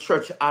the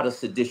church out of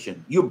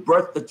sedition. You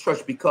birth the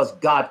church because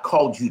God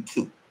called you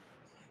to.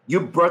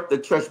 You birth the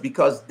church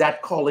because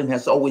that calling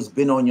has always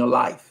been on your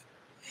life.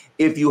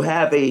 If you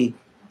have a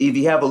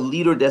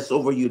leader that's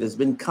over you, that's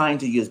been kind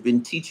to you, has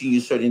been teaching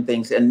you certain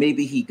things, and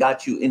maybe he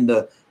got you in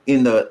the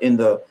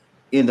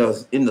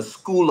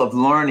school of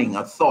learning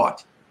a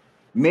thought,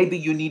 maybe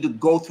you need to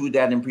go through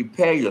that and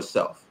prepare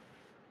yourself,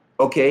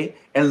 okay,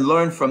 and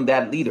learn from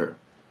that leader.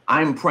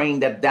 I'm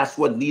praying that that's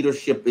what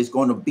leadership is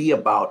going to be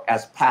about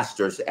as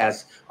pastors,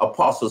 as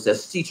apostles,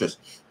 as teachers,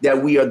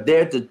 that we are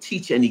there to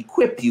teach and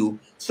equip you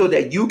so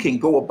that you can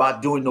go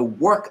about doing the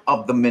work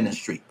of the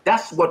ministry.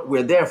 That's what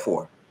we're there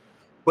for.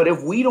 But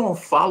if we don't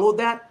follow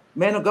that,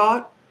 man of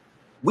God,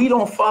 we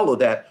don't follow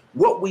that.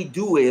 What we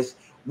do is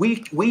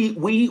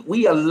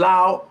we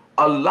allow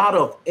a lot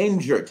of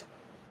injured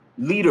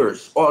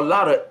leaders or a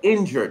lot of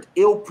injured,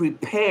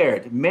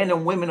 ill-prepared men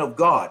and women of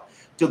God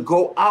to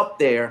go out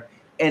there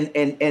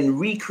and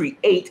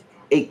recreate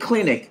a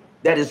clinic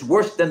that is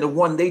worse than the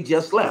one they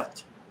just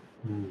left.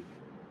 Mm.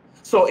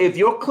 So if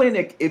your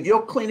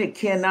clinic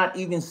cannot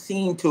even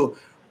seem to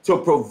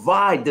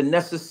provide the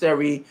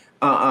necessary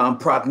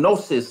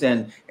prognosis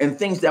and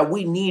things that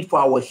we need for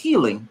our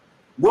healing,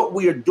 what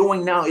we are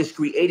doing now is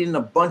creating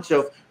a bunch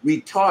of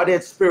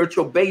retarded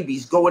spiritual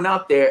babies going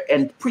out there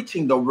and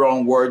preaching the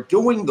wrong word,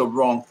 doing the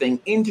wrong thing,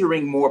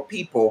 injuring more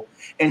people.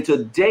 And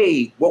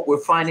today, what we're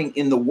finding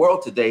in the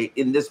world today,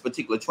 in this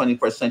particular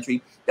 21st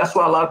century, that's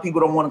why a lot of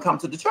people don't want to come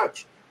to the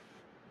church.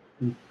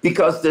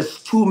 Because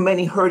there's too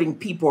many hurting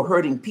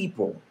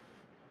people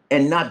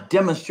and not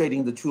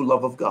demonstrating the true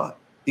love of God.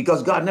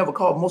 Because God never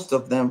called most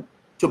of them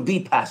to be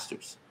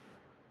pastors.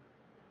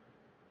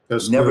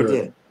 That's never good.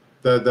 did.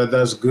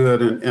 That's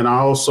good. And I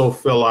also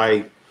feel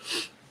like,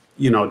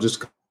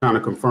 just kind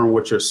of confirm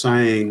what you're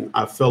saying.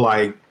 I feel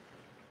like,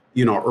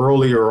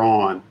 earlier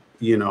on,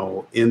 in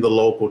the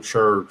local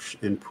church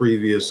in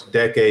previous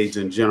decades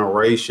and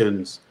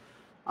generations,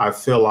 I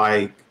feel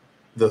like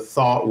the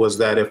thought was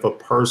that if a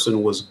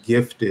person was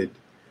gifted,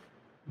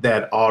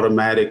 that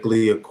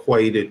automatically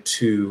equated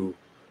to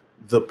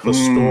the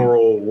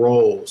pastoral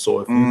role. So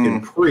if you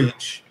can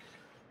preach,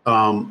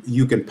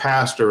 you can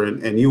pastor,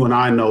 and you and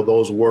I know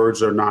those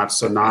words are not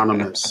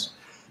synonymous,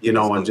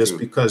 and just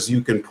because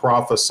you can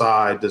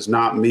prophesy does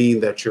not mean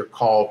that you're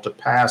called to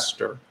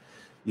pastor.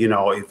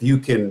 If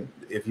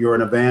you're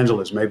an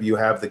evangelist, maybe you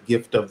have the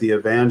gift of the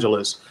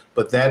evangelist,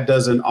 but that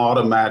doesn't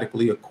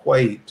automatically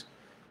equate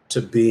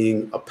to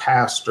being a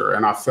pastor.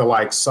 And I feel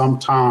like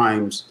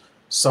sometimes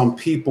some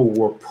people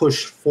were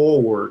pushed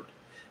forward,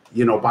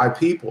 by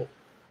people.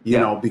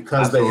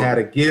 Because absolutely. They had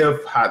a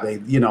gift, how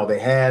they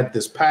had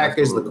this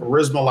package, absolutely. The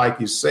charisma, like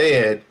you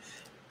said,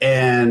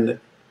 and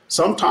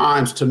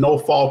sometimes to no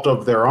fault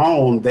of their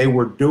own, they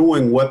were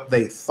doing what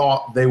they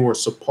thought they were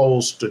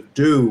supposed to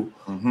do,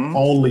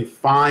 only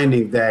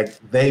finding that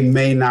they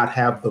may not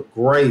have the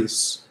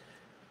grace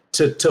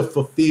to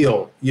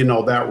fulfill,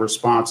 that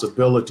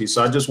responsibility.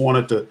 So I just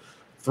wanted to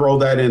throw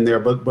that in there.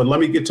 But let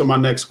me get to my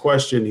next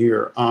question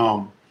here.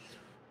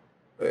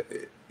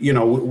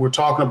 We're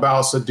talking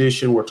about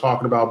sedition, we're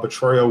talking about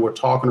betrayal, we're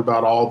talking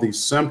about all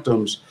these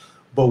symptoms,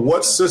 but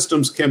what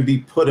systems can be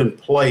put in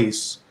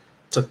place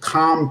to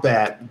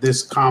combat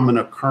this common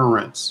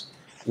occurrence?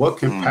 What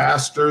can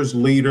pastors,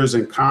 leaders,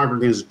 and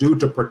congregants do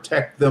to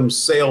protect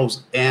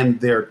themselves and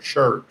their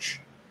church?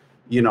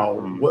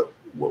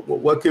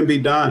 What can be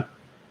done?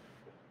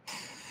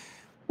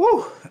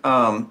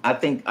 I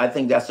think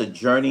that's a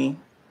journey.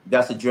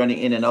 That's a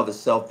journey in and of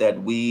itself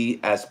that we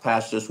as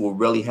pastors will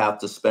really have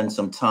to spend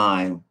some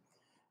time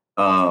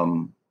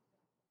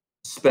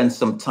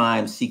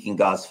seeking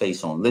God's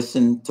face on.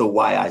 Listen to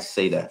why I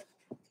say that.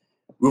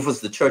 Rufus,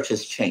 the church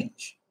has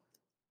changed.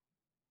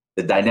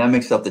 The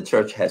dynamics of the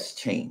church has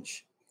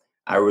changed.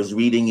 I was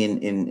reading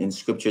in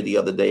scripture the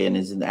other day, and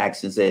it's in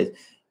Acts, and says,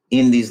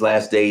 in these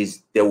last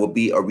days, there will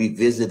be a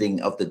revisiting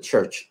of the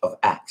church of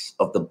Acts,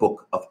 of the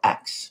book of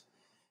Acts.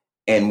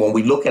 And when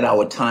we look at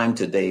our time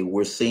today,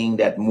 we're seeing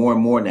that more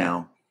and more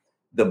now,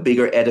 the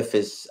bigger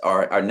edifices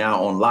are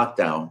now on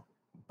lockdown,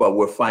 but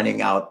we're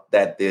finding out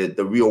that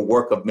the real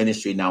work of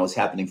ministry now is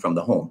happening from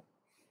the home.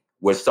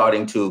 We're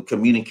starting to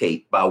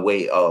communicate by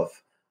way of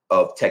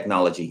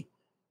technology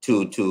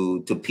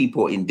to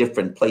people in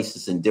different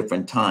places and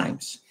different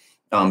times.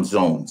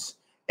 zones.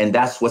 And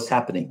that's what's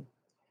happening.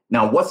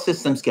 Now, what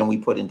systems can we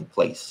put into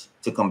place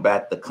to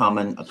combat the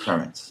common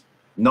occurrence?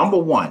 Number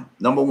one,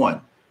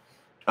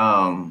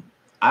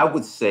 I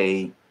would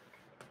say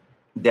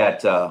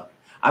that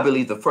I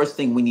believe the first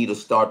thing we need to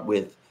start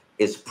with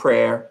is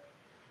prayer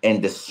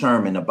and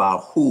discernment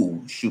about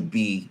who should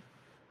be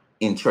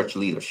in church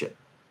leadership.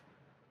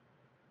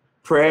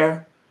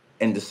 Prayer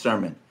and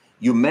discernment.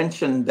 You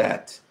mentioned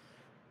that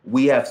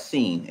we have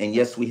seen, and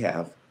yes, we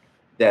have,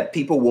 that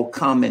people will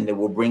come and they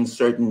will bring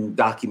certain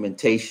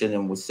documentation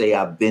and will say,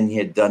 I've been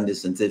here, done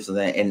this and this and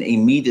that. And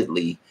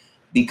immediately,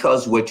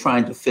 because we're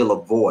trying to fill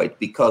a void,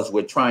 because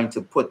we're trying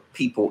to put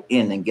people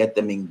in and get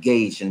them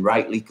engaged and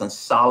rightly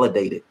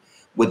consolidated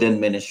within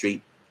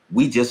ministry,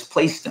 we just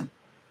place them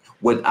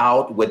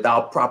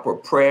without proper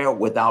prayer,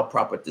 without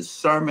proper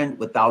discernment,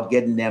 without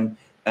getting them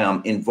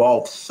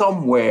involved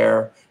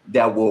somewhere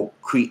that will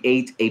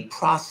create a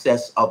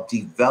process of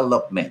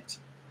development,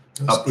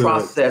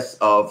 process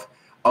of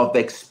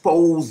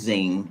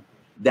exposing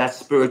that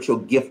spiritual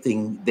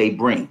gifting they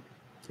bring.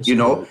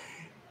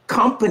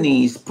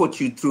 Companies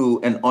put you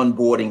through an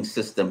onboarding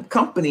system.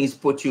 Companies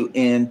put you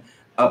in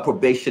a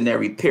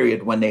probationary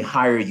period when they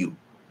hire you.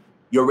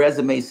 Your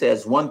resume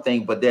says one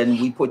thing, but then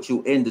we put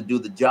you in to do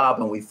the job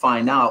and we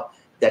find out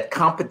that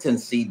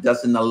competency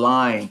doesn't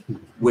align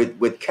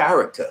with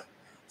character.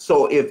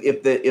 So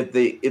if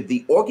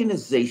the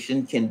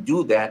organization can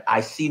do that, I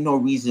see no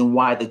reason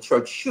why the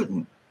church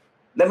shouldn't.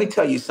 Let me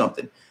tell you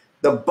something.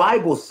 The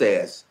Bible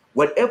says,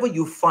 whatever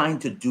you find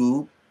to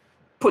do,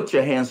 put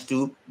your hands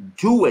to,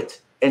 do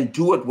it, and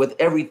do it with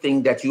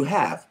everything that you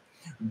have.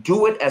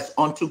 Do it as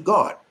unto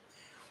God.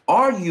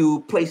 Are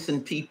you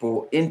placing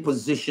people in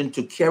position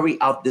to carry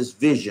out this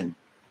vision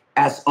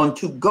as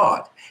unto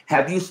God?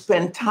 Have you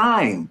spent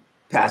time,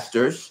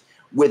 pastors,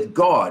 with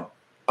God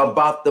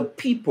about the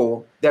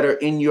people that are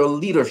in your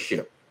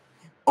leadership,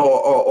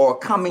 or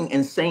coming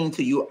and saying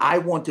to you, I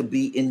want to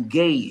be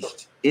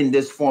engaged in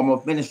this form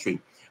of ministry?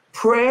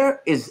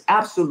 Prayer is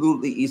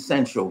absolutely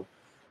essential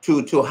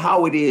to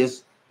how it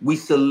is we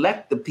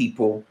select the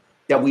people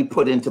that we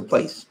put into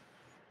place.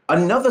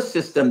 Another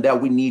system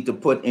that we need to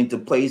put into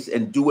place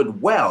and do it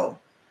well,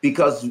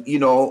 because,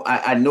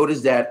 I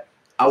noticed that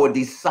our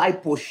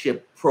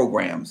discipleship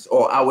programs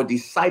or our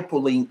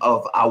discipling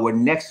of our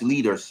next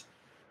leaders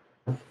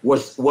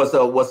was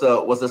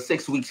a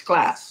 6 weeks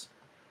class.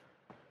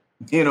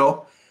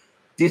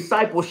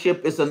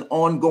 Discipleship is an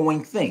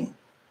ongoing thing.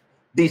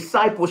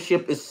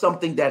 Discipleship is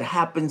something that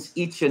happens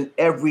each and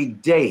every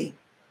day.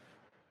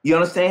 You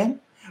understand?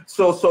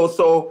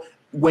 So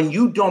when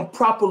you don't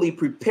properly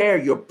prepare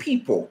your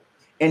people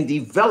and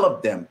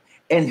develop them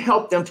and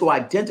help them to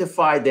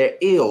identify their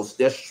ills,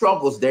 their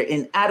struggles, their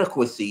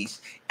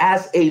inadequacies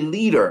as a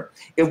leader,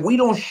 if we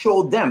don't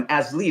show them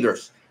as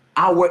leaders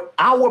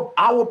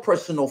our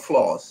personal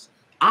flaws,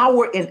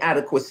 our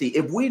inadequacy,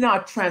 if we're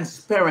not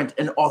transparent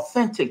and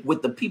authentic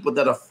with the people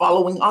that are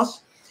following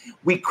us,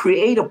 we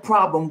create a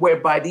problem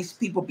whereby these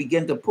people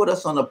begin to put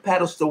us on a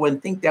pedestal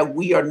and think that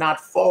we are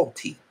not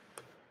faulty.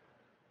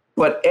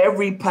 But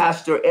every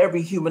pastor,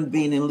 every human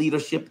being in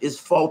leadership is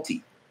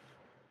faulty.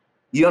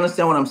 You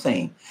understand what I'm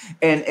saying?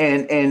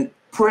 And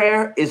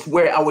prayer is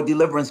where our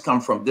deliverance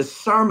comes from.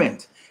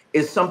 Discernment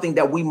is something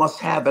that we must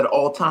have at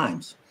all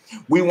times.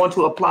 We want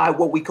to apply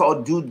what we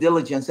call due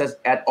diligence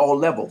at all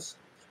levels.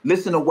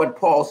 Listen to what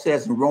Paul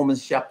says in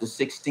Romans chapter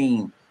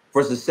 16,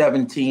 verses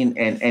 17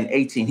 and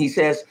 18. He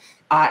says,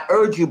 I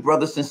urge you,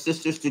 brothers and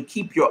sisters, to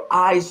keep your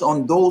eyes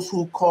on those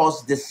who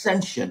cause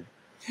dissension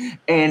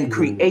and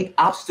create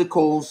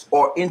obstacles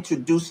or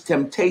introduce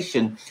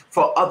temptation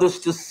for others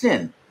to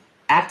sin,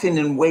 acting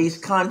in ways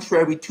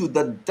contrary to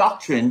the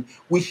doctrine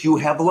which you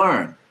have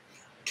learned.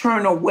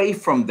 Turn away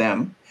from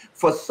them,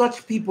 for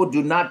such people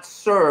do not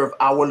serve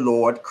our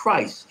Lord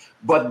Christ,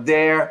 but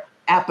their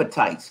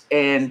appetites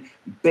and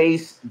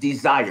base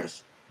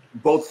desires.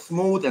 Both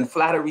smooth and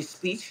flattery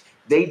speech,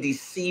 they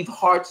deceive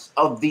hearts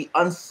of the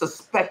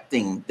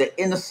unsuspecting, the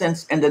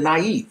innocent, and the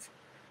naive.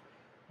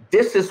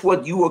 This is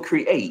what you will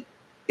create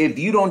if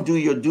you don't do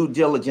your due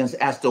diligence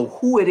as to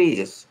who it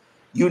is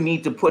you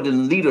need to put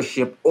in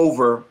leadership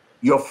over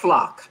your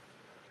flock.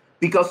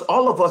 Because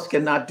all of us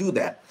cannot do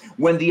that.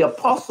 When the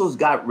apostles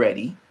got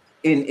ready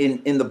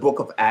in the book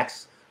of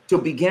Acts to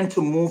begin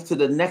to move to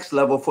the next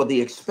level for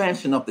the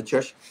expansion of the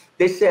church,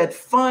 they said,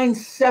 find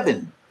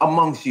 7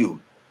 amongst you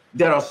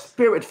that are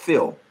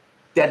spirit-filled,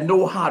 that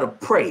know how to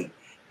pray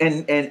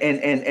and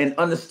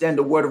understand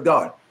the word of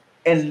God.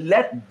 And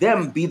let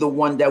them be the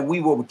one that we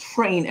will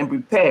train and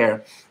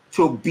prepare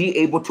to be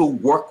able to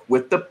work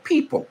with the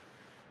people.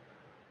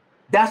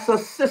 That's a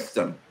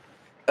system.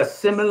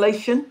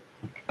 Assimilation,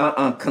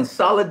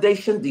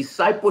 consolidation,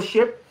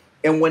 discipleship.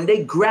 And when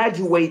they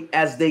graduate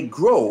as they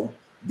grow,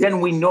 then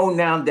we know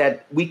now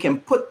that we can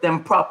put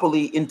them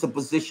properly into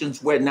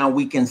positions where now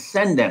we can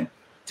send them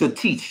to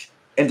teach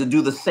and to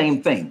do the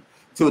same thing,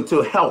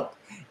 to help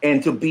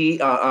and to be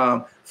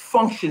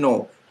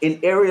functional in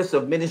areas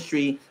of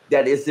ministry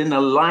that is in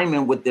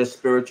alignment with their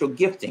spiritual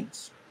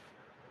giftings.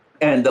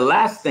 And the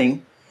last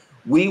thing,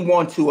 we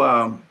want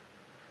to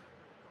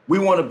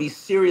be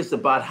serious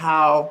about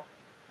how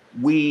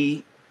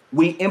we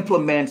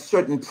implement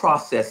certain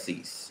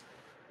processes,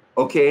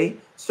 okay?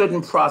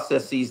 Certain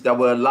processes that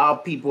will allow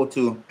people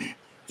to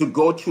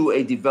go through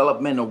a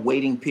developmental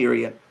waiting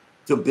period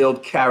to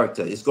build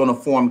character. It's going to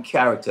form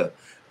character.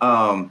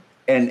 And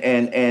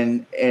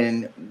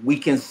we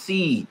can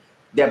see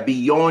that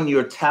beyond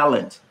your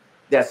talent,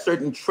 that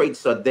certain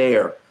traits are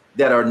there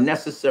that are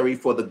necessary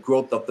for the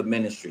growth of the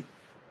ministry.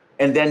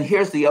 And then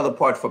here's the other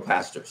part for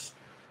pastors.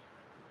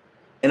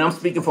 And I'm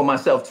speaking for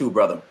myself too,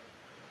 brother.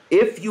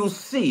 If you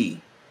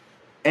see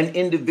an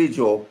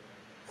individual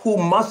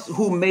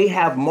who may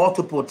have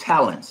multiple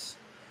talents,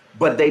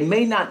 but they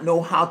may not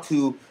know how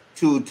to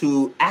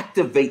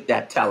activate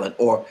that talent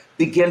or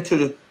begin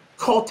to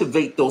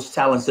cultivate those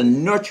talents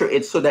and nurture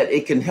it so that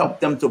it can help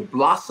them to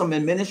blossom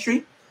in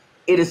ministry,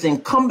 it is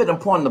incumbent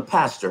upon the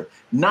pastor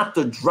not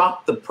to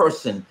drop the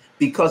person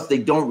because they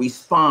don't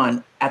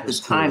respond at the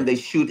time they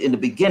should in the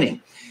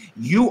beginning.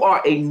 You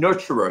are a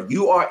nurturer.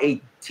 You are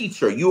a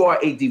teacher. You are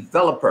a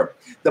developer.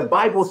 The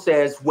Bible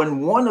says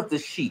when one of the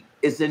sheep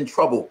is in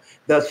trouble,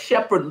 the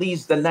shepherd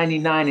leaves the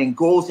 99 and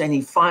goes and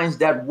he finds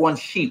that one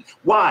sheep.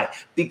 Why?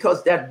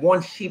 Because that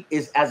one sheep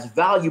is as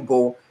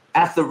valuable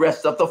as the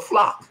rest of the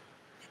flock.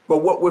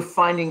 But what we're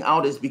finding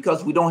out is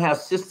because we don't have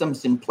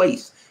systems in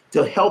place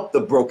to help the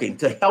broken,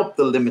 to help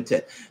the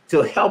limited,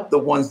 to help the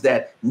ones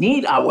that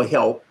need our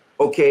help,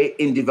 okay,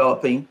 in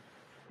developing,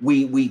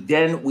 we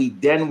then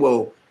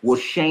will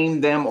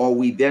shame them, or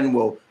we then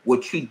will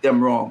treat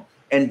them wrong.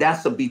 And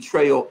that's a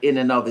betrayal in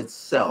and of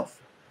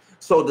itself.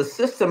 So the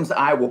systems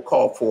I will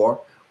call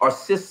for are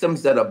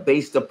systems that are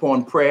based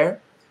upon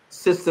prayer,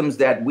 systems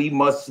that we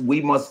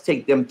must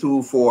take them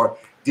to for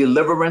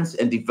deliverance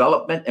and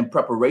development and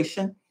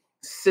preparation,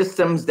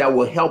 systems that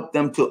will help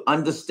them to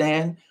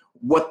understand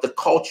what the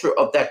culture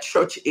of that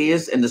church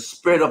is and the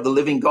spirit of the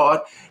living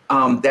God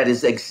that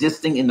is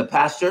existing in the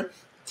pastor.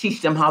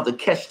 Teach them how to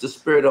catch the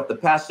spirit of the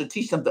pastor.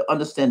 Teach them to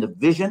understand the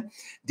vision.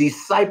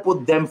 Disciple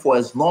them for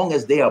as long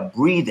as they are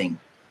breathing,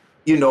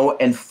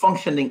 and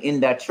functioning in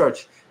that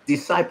church.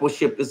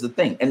 Discipleship is the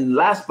thing. And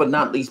last but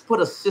not least, put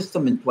a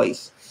system in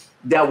place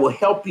that will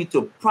help you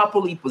to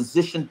properly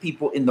position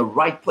people in the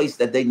right place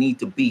that they need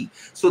to be,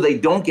 so they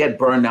don't get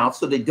burned out,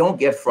 so they don't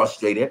get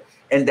frustrated,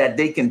 and that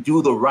they can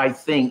do the right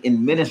thing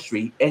in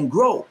ministry and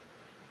grow.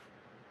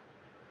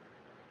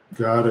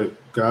 Got it.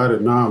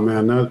 Nah,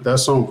 man,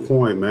 that's on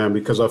point, man,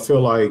 because I feel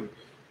like,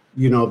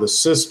 the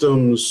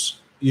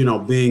systems,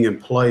 being in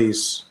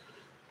place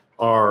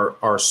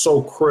are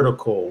so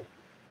critical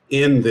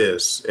in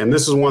this. And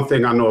this is one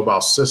thing I know about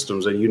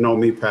systems, and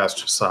me,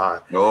 Pastor Sai.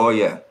 Oh,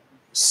 yeah.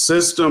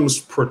 Systems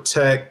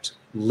protect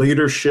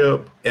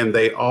leadership, and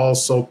they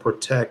also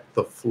protect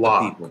the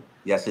flock. The people.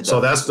 Yes, it does.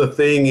 So that's the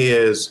thing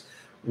is,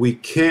 we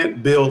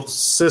can't build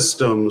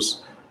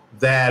systems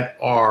that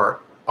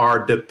are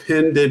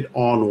dependent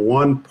on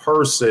one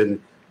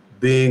person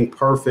being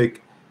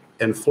perfect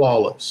and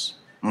flawless,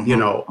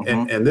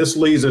 and this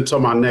leads into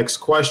my next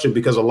question,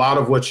 because a lot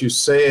of what you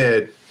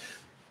said,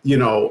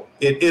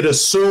 it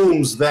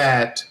assumes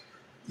that,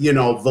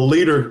 the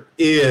leader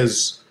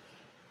is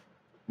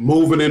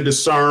moving in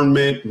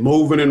discernment,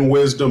 moving in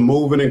wisdom,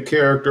 moving in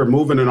character,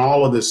 moving in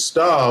all of this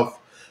stuff.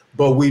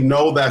 But we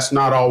know that's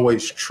not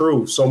always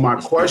true. So my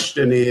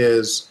question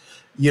is,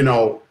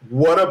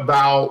 what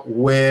about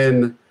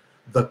when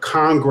the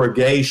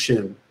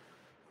congregation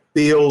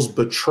feels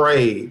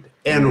betrayed,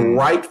 and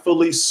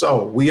rightfully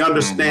so? We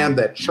understand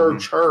that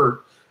church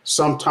hurt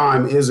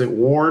sometimes isn't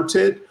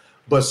warranted,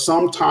 but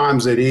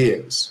sometimes it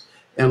is.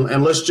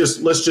 And let's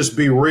just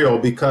be real,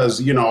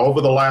 because, over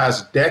the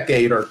last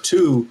decade or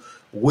two,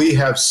 we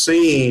have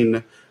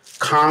seen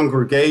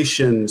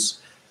congregations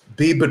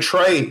be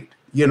betrayed,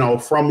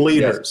 from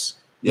leaders,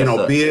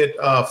 Yes, be it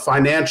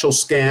financial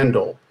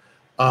scandal,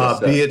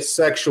 be it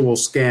sexual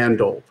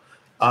scandal,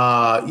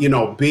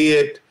 be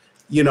it,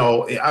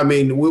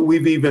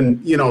 we've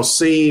even,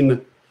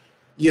 seen,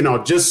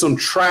 just some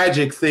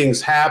tragic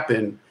things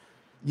happen,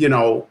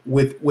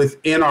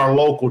 within our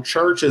local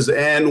churches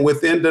and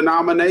within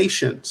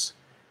denominations,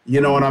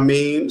 you know what I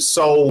mean?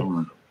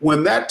 So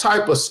when that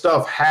type of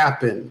stuff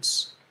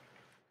happens,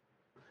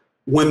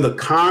 when the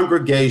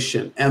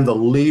congregation and the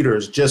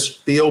leaders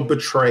just feel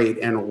betrayed,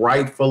 and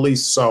rightfully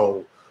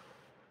so,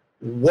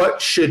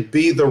 what should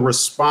be the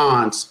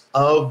response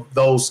of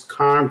those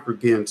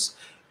congregants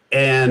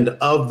and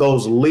of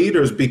those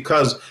leaders?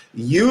 Because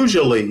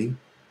usually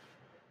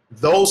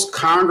those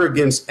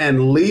congregants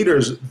and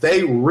leaders,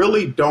 they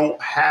really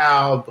don't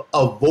have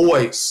a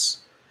voice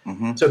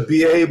to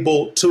be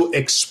able to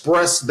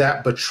express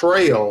that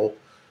betrayal.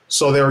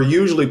 So they're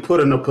usually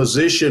put in a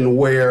position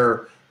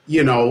where,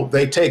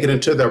 they take it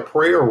into their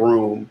prayer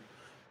room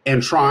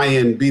and try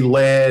and be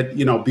led,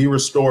 be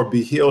restored,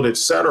 be healed,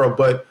 etc.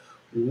 But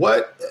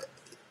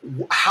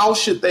how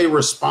should they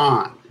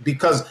respond?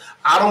 Because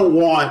I don't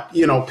want,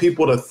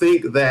 people to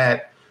think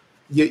that,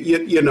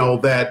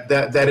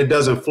 that it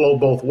doesn't flow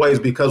both ways,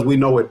 because we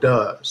know it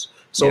does.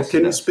 So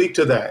can you speak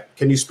to that?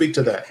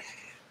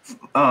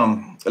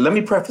 Let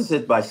me preface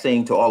it by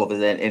saying to all of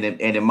it,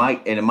 and it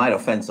might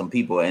offend some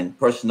people. And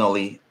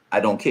personally, I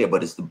don't care,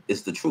 but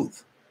it's the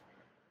truth.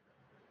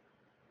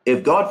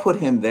 If God put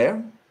him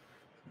there,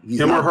 he's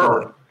him or not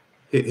her, God.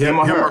 him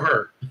or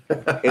her.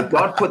 If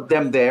God put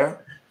them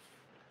there,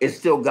 it's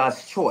still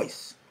God's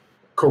choice.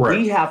 Correct.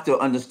 We have to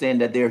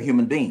understand that they're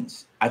human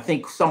beings. I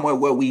think somewhere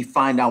where we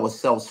find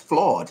ourselves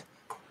flawed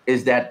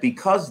is that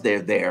because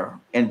they're there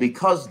and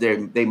because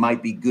they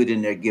might be good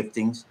in their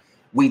giftings,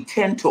 we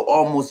tend to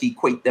almost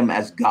equate them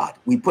as God.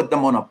 We put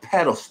them on a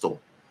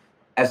pedestal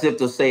as if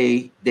to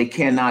say they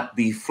cannot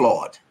be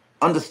flawed.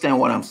 Understand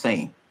what I'm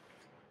saying?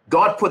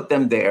 God put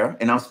them there,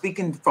 and I'm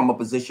speaking from a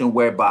position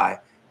whereby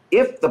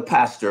if the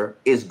pastor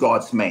is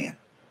God's man,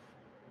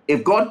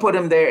 if God put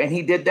him there and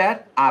he did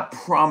that, I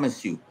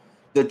promise you,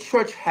 the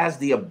church has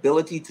the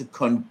ability to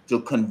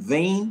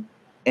convene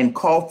and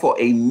call for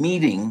a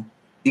meeting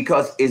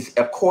because it's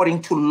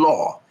according to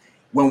law.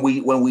 When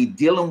we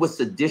dealing with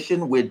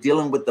sedition, we're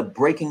dealing with the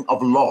breaking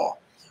of law.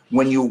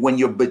 When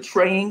you're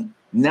betraying,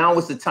 now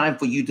is the time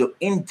for you to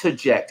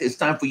interject. It's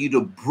time for you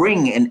to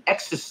bring and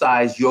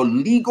exercise your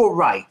legal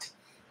right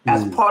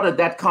as part of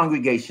that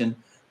congregation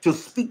to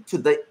speak to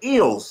the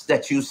ills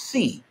that you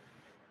see.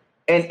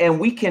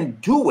 And we can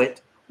do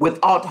it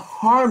without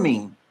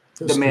harming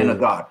the man of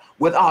God,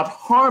 without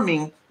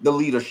harming the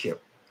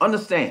leadership.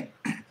 Understand,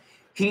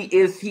 he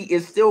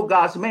is still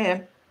God's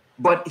man,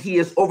 but he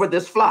is over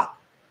this flock.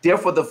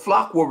 Therefore, the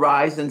flock will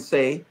rise and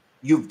say,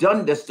 you've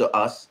done this to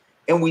us,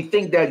 and we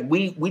think that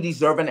we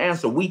deserve an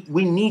answer. We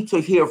need to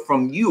hear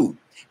from you.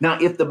 Now,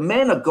 if the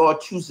man of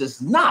God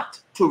chooses not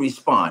to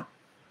respond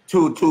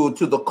to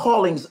the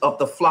callings of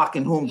the flock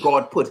in whom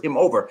God put him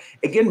over,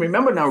 again,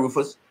 remember now,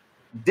 Rufus,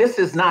 this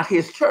is not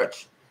his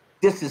church.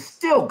 This is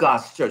still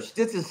God's church.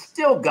 This is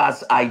still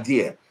God's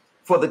idea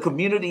for the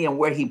community and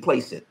where he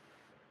placed it.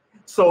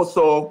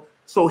 So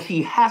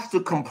he has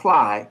to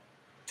comply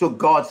to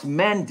God's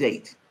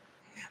mandate.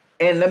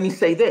 And let me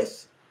say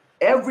this,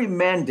 every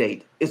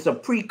mandate is a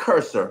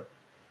precursor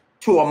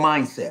to a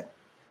mindset.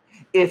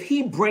 If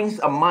he brings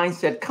a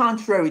mindset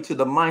contrary to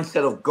the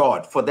mindset of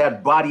God for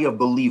that body of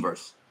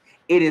believers,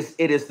 it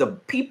is the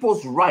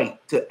people's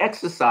right to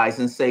exercise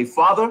and say,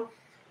 Father,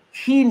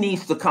 he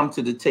needs to come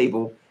to the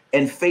table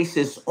and face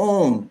his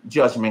own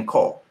judgment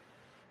call.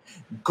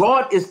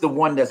 God is the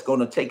one that's going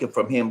to take it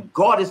from him.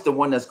 God is the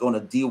one that's going to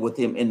deal with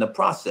him in the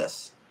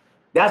process.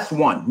 That's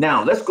one.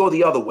 Now, let's go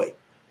the other way.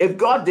 If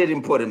God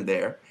didn't put him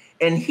there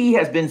and he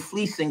has been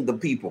fleecing the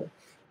people,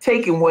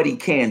 taking what he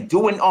can,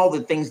 doing all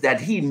the things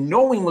that he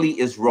knowingly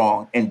is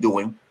wrong and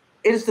doing,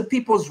 it is the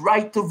people's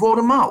right to vote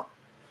him out.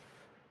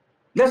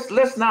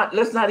 Let's not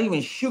even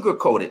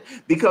sugarcoat it,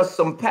 because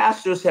some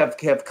pastors have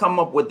come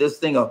up with this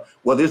thing of,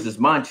 well, this is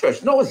my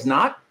church. No, it's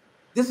not.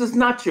 This is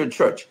not your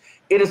church.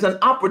 It is an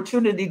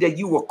opportunity that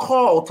you were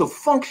called to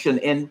function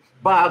in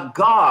by a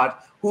God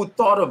who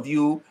thought of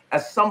you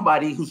as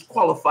somebody who's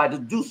qualified to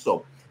do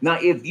so. Now,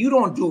 if you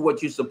don't do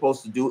what you're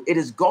supposed to do, it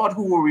is God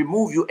who will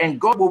remove you, and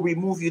God will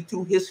remove you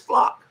to his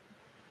flock,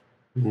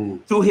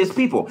 to his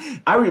people.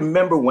 I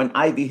remember when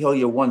Ivy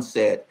Hillier once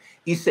said,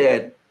 he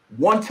said,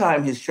 one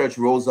time his church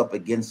rose up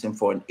against him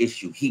for an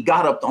issue. He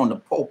got up on the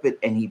pulpit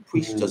and he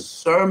preached a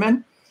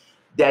sermon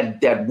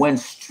that went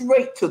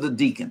straight to the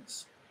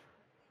deacons.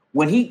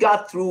 When he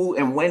got through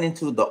and went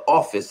into the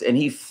office and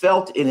he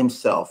felt in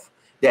himself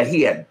that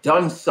he had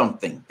done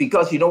something,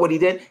 because you know what he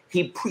did?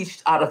 He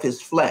preached out of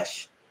his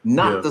flesh,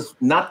 not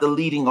the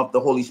leading of the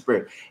Holy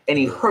Spirit. And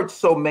he hurt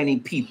so many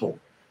people,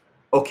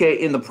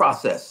 in the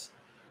process.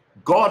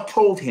 God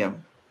told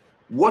him,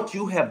 what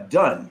you have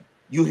done,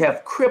 you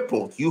have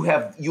crippled, you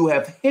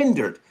have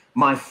hindered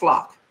my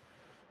flock.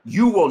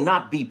 You will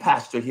not be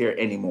pastor here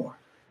anymore.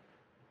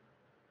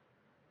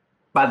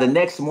 By the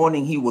next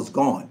morning, he was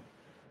gone.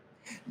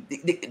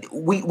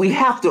 We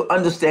have to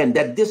understand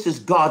that this is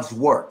God's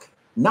work,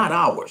 not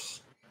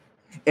ours.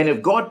 And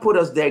if God put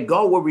us there,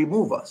 God will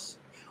remove us.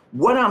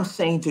 What I'm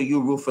saying to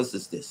you, Rufus,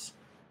 is this.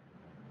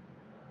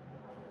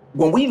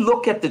 When we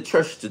look at the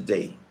church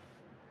today,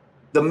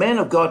 the man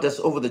of God that's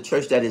over the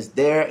church that is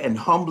there and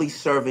humbly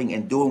serving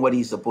and doing what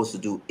he's supposed to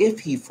do, if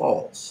he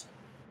falls,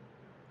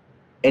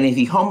 and if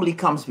he humbly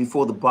comes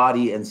before the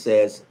body and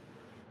says,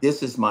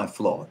 this is my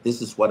flaw,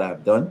 this is what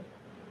I've done,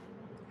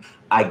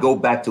 I go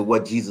back to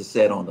what Jesus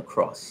said on the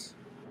cross.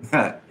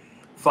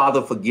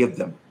 Father, forgive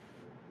them,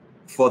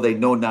 for they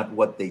know not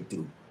what they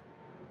do.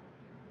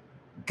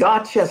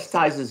 God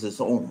chastises his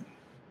own.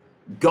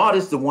 God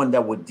is the one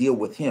that would deal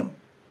with him.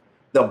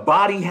 The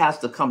body has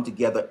to come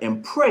together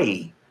and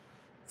pray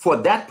for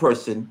that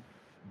person,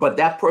 but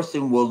that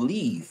person will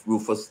leave,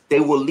 Rufus. They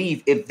will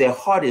leave if their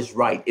heart is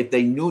right, if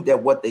they knew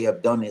that what they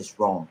have done is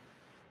wrong.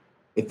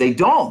 If they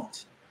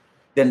don't,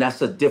 then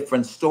that's a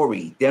different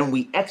story. Then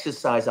we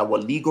exercise our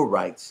legal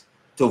rights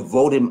to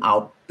vote him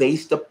out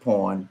based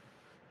upon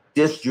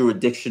this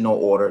jurisdictional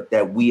order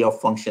that we are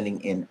functioning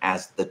in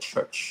as the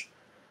church.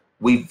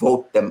 We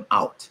vote them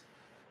out.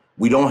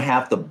 We don't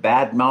have to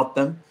badmouth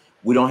them.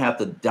 We don't have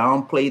to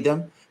downplay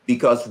them,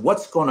 because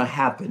what's going to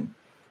happen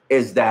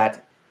is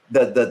that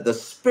the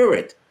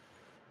spirit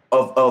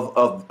of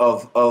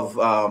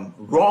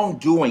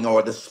wrongdoing,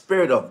 or the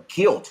spirit of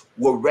guilt,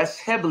 will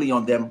rest heavily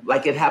on them,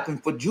 like it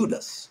happened for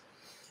Judas.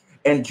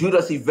 And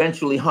Judas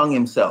eventually hung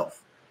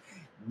himself.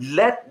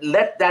 Let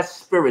that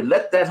spirit,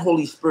 let that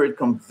Holy Spirit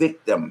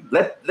convict them.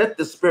 Let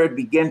the Spirit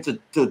begin to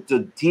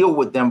deal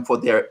with them for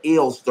their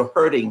ills, to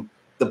hurting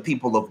the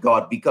people of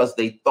God, because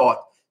they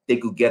thought they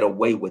could get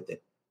away with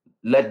it.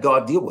 Let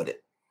God deal with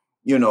it,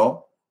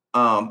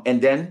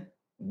 and then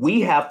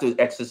we have to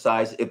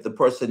exercise. If the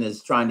person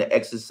is trying to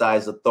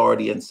exercise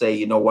authority and say,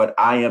 you know what,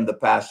 I am the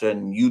pastor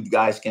and you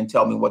guys can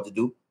tell me what to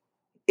do,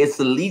 it's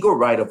the legal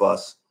right of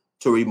us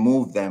to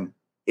remove them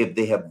if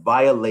they have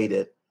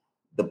violated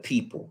the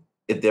people,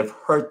 if they've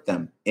hurt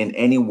them in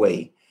any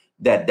way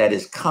that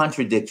is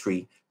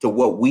contradictory to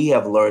what we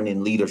have learned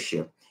in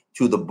leadership,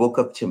 to the book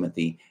of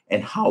Timothy,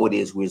 and how it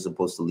is we're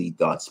supposed to lead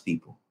God's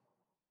people.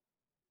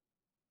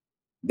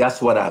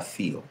 That's what I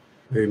feel.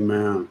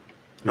 Amen.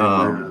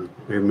 Amen.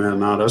 Amen.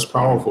 Now that's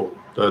powerful.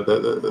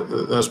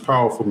 That's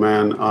powerful,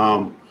 man.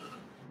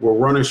 We're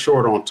running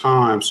short on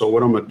time, so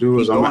what I'm going to do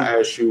is I'm going to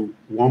ask you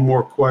one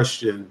more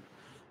question,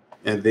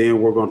 and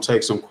then we're going to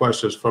take some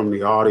questions from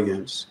the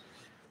audience.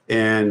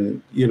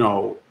 And,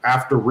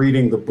 after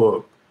reading the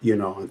book,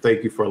 and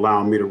thank you for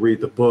allowing me to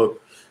read the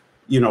book,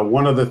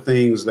 one of the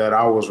things that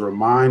I was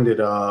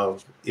reminded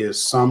of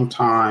is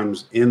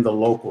sometimes in the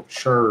local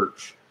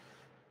church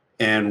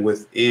and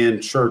within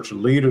church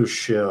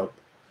leadership,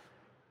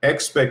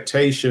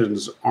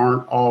 expectations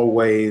aren't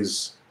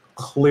always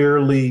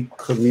clearly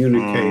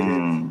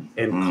communicated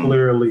and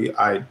clearly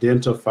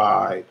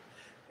identified.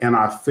 And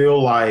I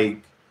feel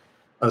like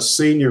a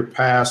senior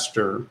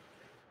pastor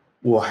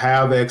will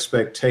have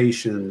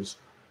expectations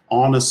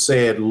on a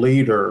said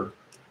leader,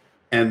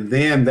 and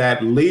then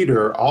that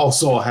leader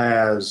also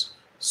has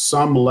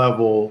some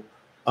level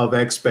of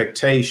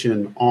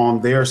expectation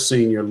on their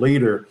senior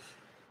leader.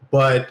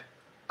 But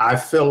I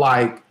feel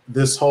like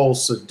this whole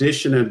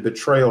sedition and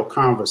betrayal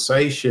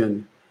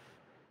conversation,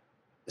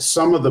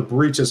 some of the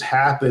breaches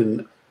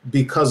happen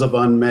because of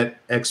unmet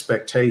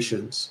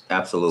expectations.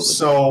 Absolutely.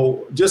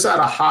 So just at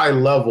a high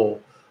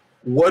level,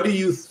 what do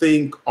you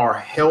think are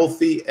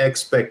healthy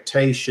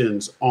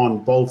expectations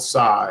on both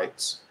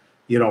sides?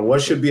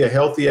 What should be a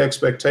healthy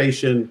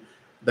expectation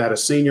that a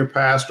senior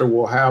pastor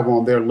will have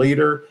on their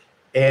leader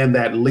and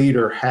that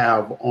leader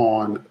have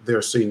on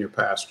their senior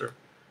pastor?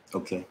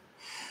 Okay.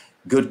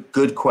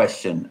 Good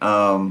question.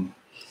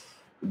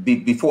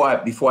 Before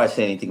I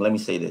say anything, let me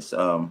say this.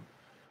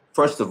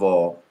 First of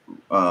all,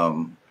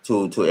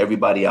 to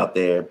everybody out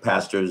there,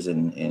 pastors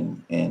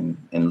and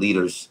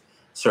leaders,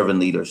 servant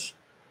leaders,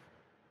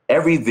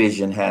 every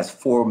vision has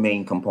four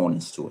main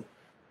components to it,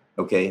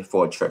 okay,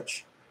 for a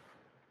church.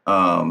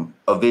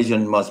 A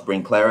vision must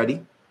bring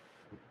clarity.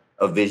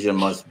 A vision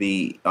must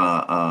be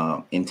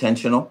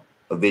intentional.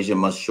 A vision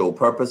must show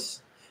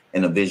purpose.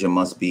 And a vision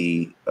must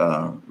be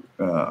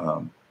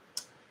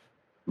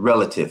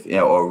relative,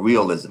 or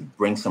realism,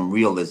 bring some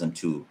realism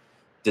to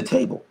the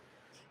table.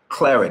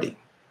 Clarity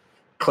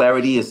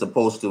is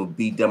supposed to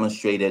be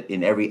demonstrated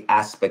in every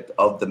aspect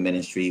of the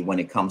ministry when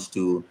it comes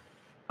to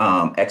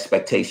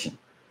expectation.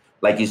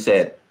 Like you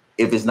said,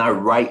 if it's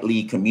not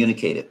rightly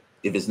communicated,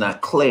 if it's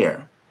not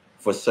clear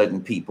for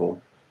certain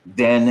people,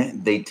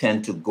 then they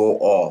tend to go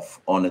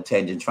off on a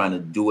tangent trying to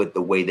do it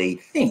the way they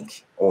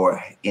think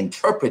or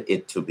interpret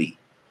it to be.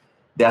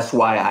 That's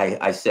why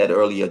I said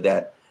earlier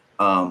that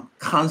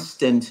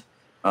constant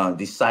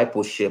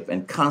discipleship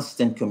and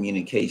constant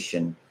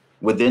communication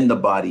within the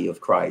body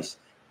of Christ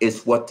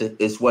is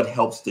what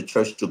helps the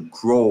church to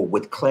grow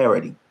with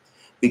clarity.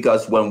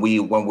 Because when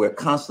we're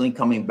constantly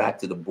coming back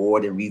to the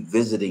board and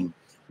revisiting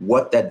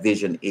what that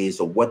vision is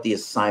or what the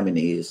assignment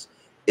is,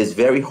 it's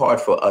very hard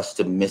for us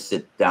to miss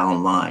it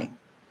down line.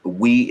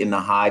 We in the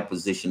high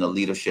position of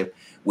leadership,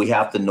 we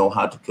have to know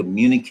how to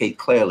communicate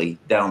clearly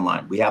down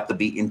line. We have to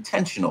be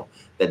intentional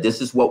that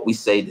this is what we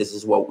say, this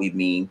is what we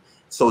mean,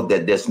 so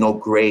that there's no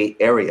gray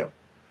area.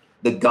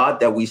 The God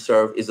that we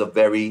serve is a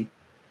very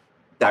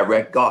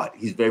direct God.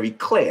 He's very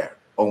clear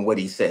on what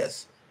he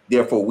says.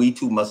 Therefore, we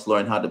too must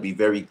learn how to be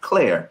very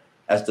clear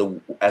as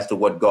to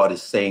what God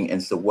is saying and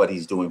to what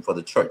he's doing for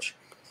the church.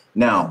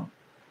 Now,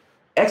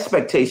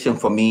 expectation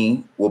for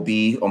me will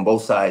be on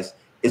both sides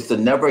is to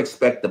never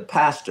expect the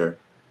pastor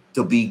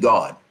to be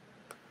God,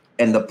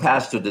 and the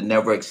pastor to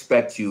never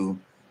expect you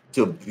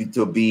to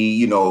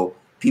be,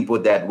 people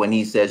that when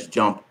he says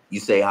jump, you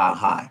say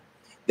high.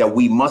 That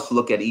we must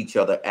look at each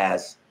other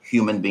as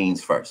human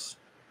beings first.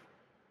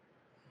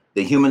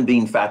 The human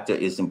being factor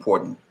is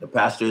important. The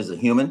pastor is a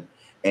human,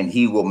 and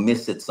he will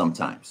miss it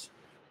sometimes.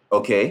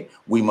 Okay,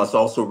 we must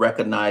also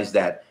recognize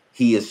that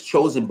he is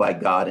chosen by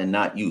God and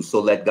not you. So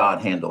let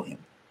God handle him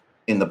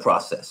in the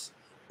process,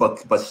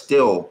 but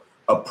still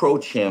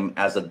approach him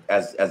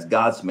as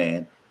God's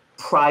man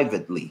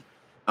privately.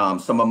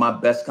 Some of my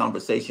best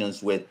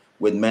conversations with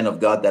men of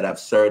God that I've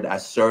served,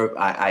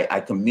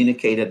 I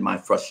communicated my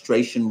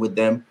frustration with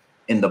them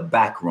in the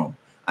back room.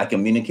 I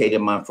communicated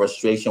my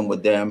frustration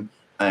with them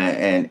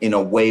and in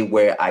a way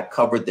where I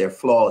covered their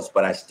flaws,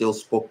 but I still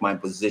spoke my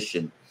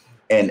position.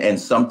 And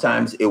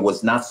sometimes it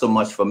was not so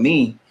much for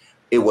me,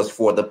 it was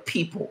for the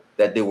people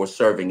that they were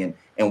serving,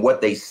 and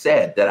what they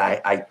said that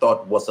I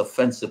thought was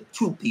offensive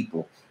to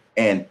people,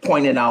 and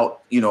pointed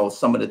out,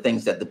 some of the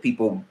things that the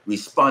people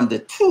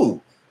responded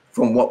to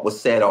from what was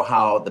said or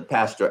how the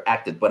pastor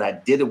acted. But I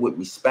did it with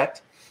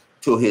respect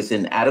to his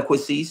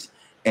inadequacies,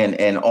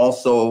 and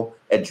also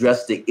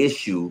addressed the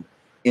issue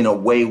in a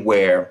way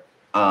where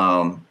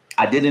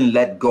I didn't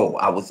let go.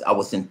 I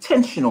was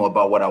intentional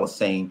about what I was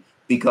saying,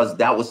 because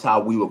that was how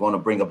we were going to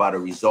bring about a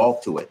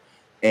resolve to it.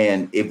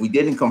 And if we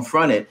didn't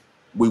confront it,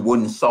 we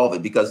wouldn't solve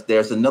it, because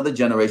there's another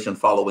generation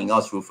following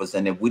us, Rufus.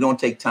 And if we don't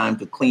take time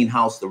to clean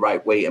house the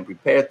right way and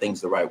prepare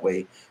things the right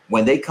way,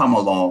 when they come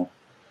along,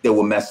 they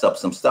will mess up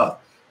some stuff.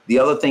 The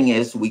other thing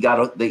is we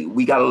gotta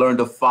learn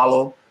to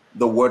follow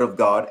the word of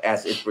God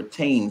as it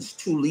pertains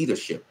to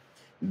leadership.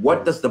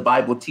 What does the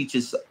Bible teach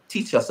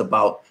us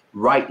about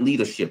right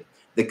leadership?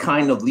 The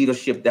kind of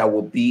leadership that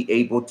will be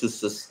able to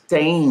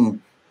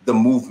sustain the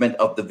movement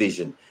of the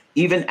vision.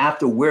 Even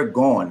after we're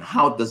gone,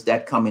 how does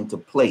that come into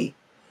play?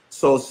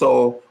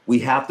 So we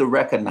have to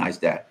recognize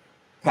that.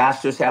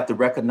 Pastors have to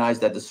recognize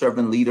that the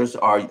servant leaders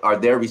are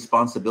their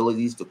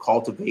responsibilities to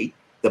cultivate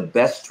the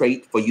best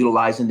trait for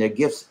utilizing their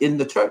gifts in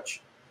the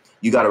church.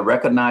 You got to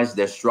recognize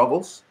their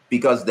struggles,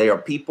 because they are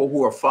people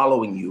who are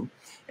following you,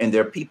 and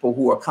they're people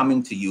who are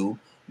coming to you,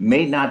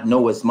 may not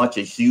know as much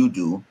as you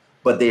do,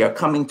 but they are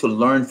coming to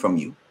learn from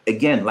you.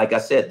 Again, like I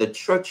said, the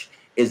church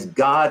is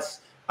God's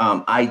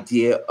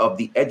idea of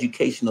the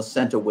educational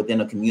center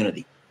within a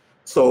community.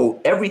 So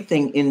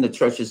everything in the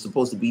church is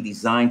supposed to be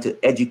designed to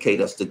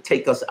educate us, to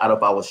take us out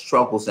of our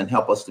struggles and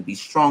help us to be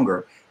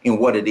stronger in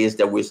what it is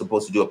that we're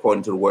supposed to do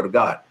according to the word of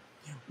God.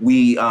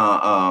 We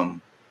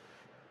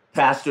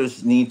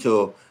pastors need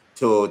to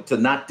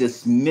not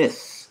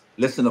dismiss,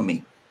 listen to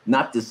me,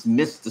 not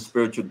dismiss the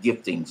spiritual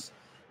giftings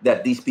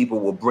that these people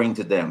will bring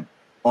to them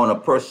on a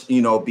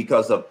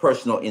because of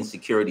personal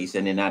insecurities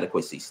and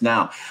inadequacies.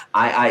 Now,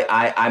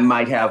 I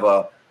might have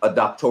a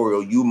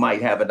doctoral, you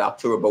might have a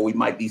doctoral, but we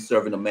might be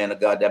serving a man of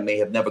God that may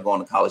have never gone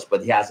to college,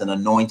 but he has an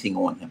anointing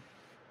on him.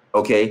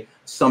 Okay.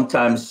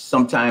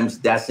 Sometimes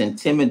that's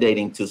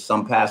intimidating to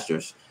some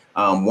pastors.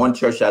 One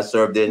church I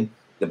served in,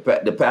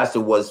 the pastor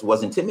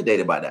was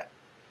intimidated by that.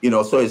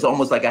 So it's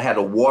almost like I had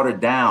to water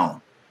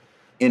down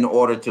in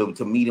order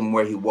to meet him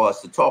where he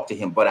was, to talk to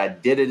him. But I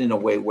did it in a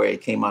way where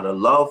it came out of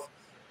love,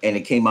 and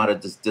it came out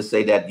of to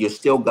say that you're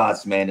still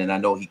God's man, and I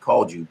know he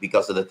called you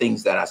because of the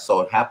things that I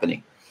saw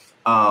happening.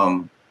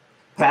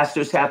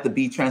 Pastors have to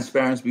be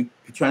transparent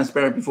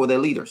before their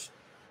leaders.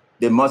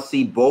 They must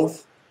see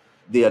both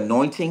the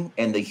anointing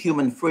and the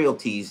human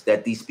frailties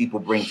that these people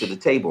bring to the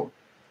table.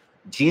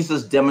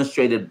 Jesus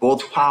demonstrated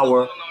both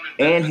power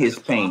and his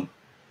pain.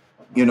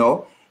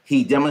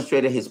 He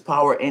demonstrated his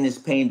power and his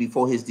pain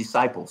before his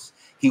disciples.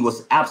 He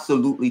was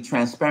absolutely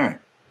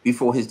transparent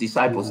before his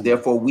disciples. Mm-hmm.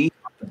 Therefore, we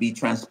have to be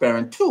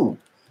transparent too,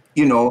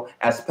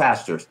 as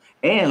pastors.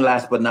 And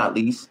last but not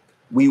least,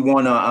 we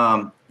want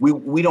to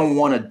we don't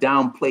want to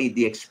downplay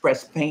the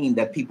expressed pain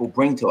that people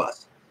bring to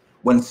us.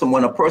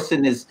 When a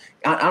person is,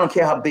 I don't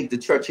care how big the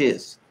church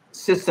is,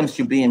 systems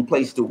should be in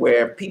place to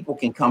where people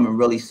can come and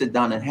really sit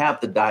down and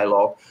have the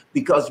dialogue.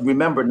 Because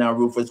remember now,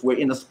 Rufus, we're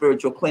in a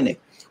spiritual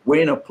clinic.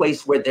 We're in a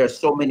place where there's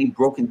so many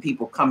broken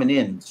people coming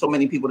in, so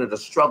many people that are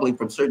struggling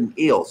from certain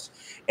ills.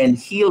 And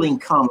healing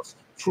comes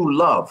through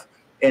love.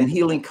 And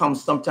healing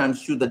comes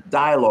sometimes through the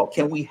dialogue.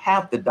 Can we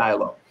have the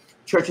dialogue?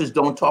 Churches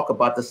don't talk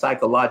about the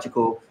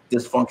psychological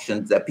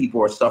dysfunctions that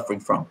people are suffering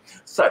from.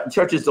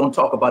 Churches don't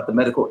talk about the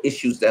medical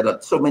issues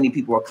that so many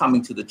people are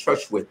coming to the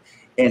church with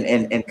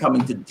and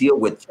coming to deal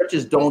with.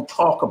 Churches don't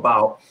talk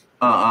about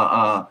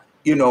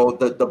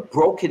the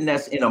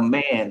brokenness in a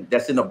man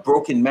that's in a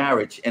broken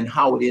marriage and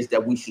how it is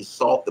that we should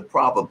solve the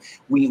problem.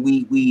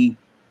 We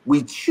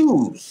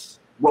choose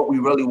what we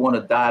really want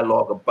to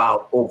dialogue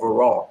about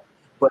overall,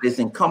 but it's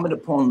incumbent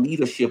upon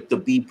leadership to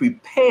be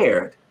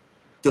prepared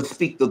to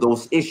speak to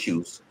those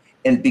issues.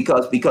 And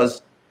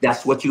because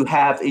that's what you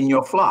have in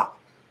your flock,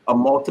 a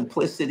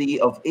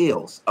multiplicity of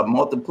ills, a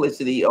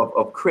multiplicity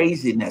of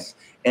craziness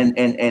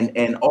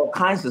and all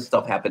kinds of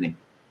stuff happening.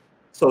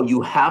 So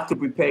you have to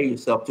prepare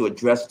yourself to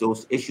address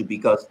those issues,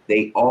 because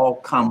they all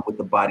come with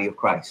the body of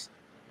Christ.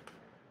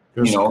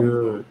 That's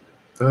good.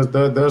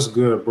 That's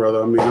good,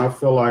 brother. I mean, I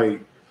feel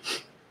like,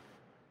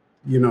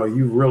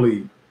 you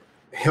really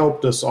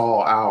helped us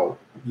all out.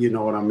 You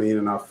know what I mean?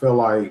 And I feel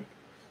like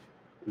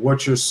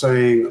what you're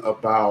saying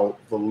about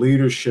the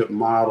leadership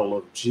model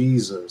of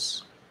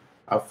Jesus,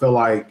 I feel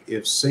like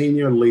if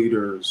senior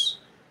leaders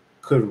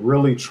could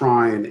really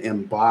try and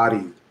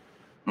embody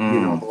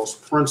those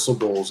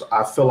principles,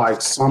 I feel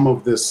like some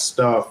of this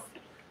stuff,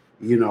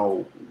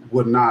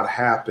 would not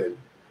happen.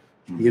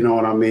 You know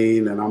what I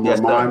mean? And I'm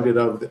reminded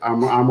of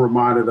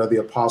the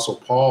Apostle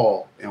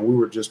Paul, and we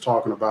were just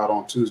talking about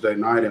on Tuesday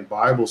night in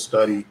Bible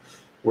study,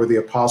 where the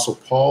Apostle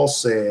Paul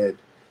said,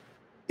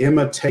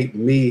 imitate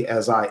me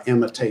as I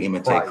imitate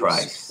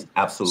Christ.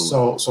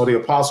 Absolutely. So the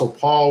Apostle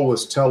Paul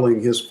was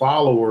telling his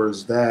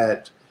followers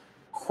that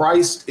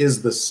Christ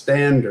is the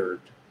standard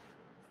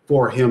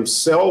for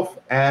himself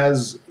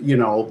as,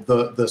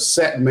 the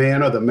set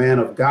man or the man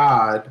of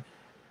God.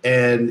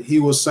 And he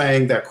was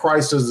saying that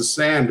Christ is the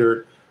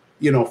standard,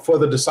 for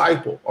the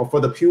disciple or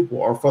for the pupil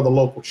or for the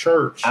local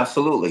church.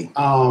 Absolutely.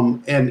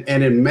 And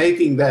in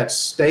making that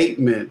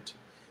statement,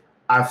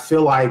 I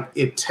feel like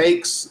it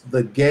takes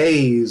the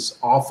gaze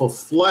off of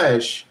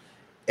flesh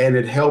and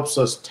it helps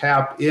us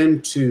tap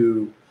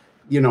into,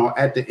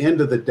 at the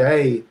end of the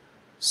day,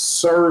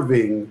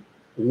 serving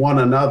one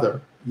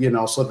another,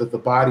 so that the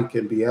body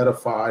can be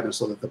edified and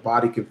so that the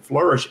body can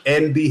flourish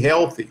and be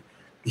healthy.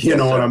 You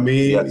know what I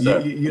mean? Yes, sir.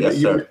 Yes,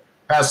 sir.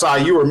 Pastor,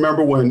 you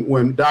remember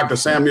when Dr.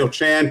 Samuel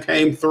Chan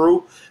came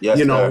through,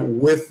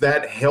 with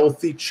that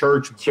healthy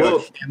church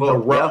book and the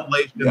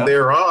revelation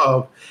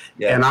thereof.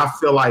 Yeah. And I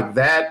feel like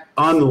that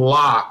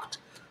unlocked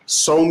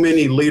so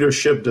many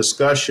leadership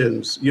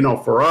discussions,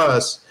 for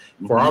us,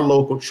 for our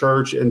local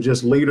church and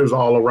just leaders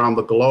all around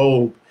the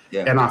globe.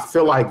 Yeah. And I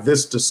feel like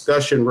this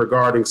discussion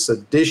regarding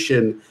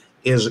sedition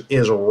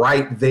is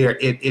right there.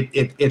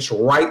 It's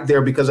right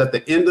there because at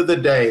the end of the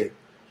day,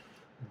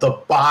 the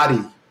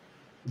body,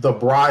 the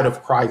bride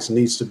of Christ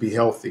needs to be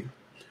healthy.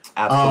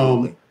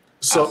 Absolutely.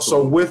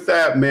 So with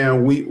that,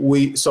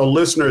 man, so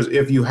listeners,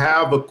 if you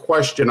have a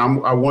question,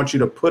 I want you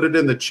to put it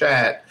in the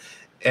chat,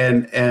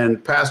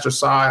 and Pastor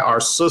Sai, our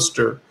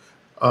sister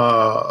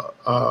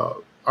Cheryl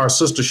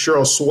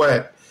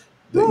Sweat,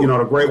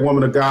 the great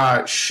woman of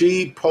God,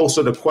 she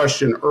posted a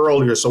question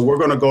earlier. So we're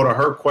going to go to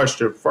her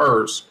question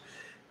first.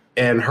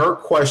 And her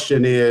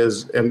question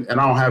is, and I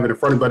don't have it in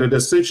front of me, but it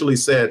essentially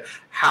said,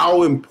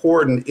 how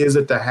important is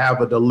it to have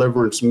a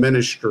deliverance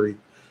ministry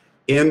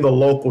in the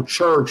local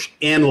church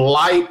in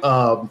light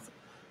of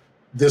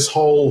this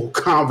whole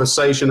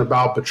conversation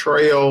about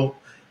betrayal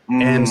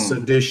and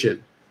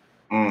sedition?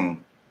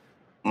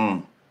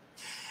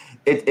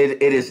 It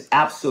is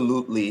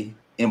absolutely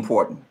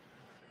important.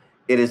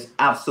 It is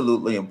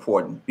absolutely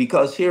important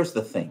because here's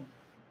the thing.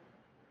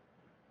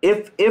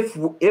 If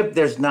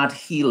there's not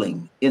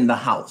healing in the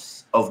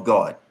house of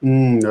God,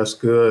 that's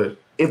good.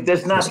 If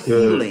there's not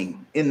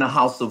healing in the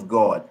house of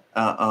God,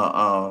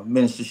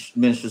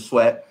 Minister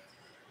Sweat,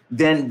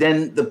 then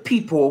the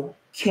people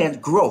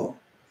can't grow.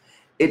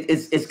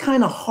 It's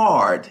kind of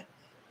hard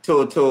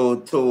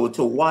to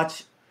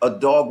watch a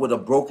dog with a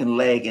broken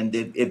leg, and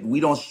if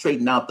we don't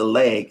straighten out the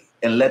leg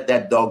and let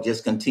that dog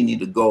just continue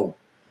to go,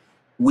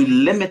 we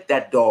limit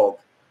that dog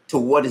to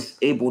what it's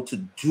able to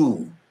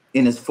do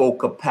in its full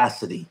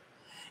capacity.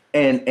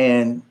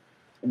 And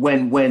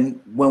when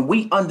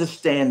we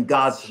understand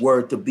God's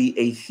word to be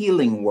a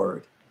healing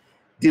word,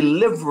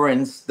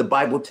 deliverance, the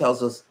Bible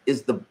tells us,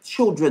 is the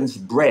children's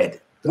bread.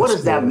 What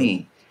does that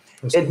mean?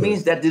 It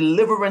means that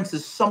deliverance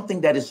is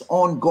something that is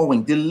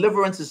ongoing.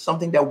 Deliverance is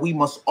something that we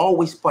must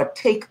always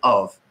partake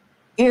of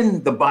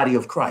in the body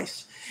of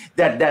Christ.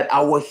 That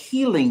our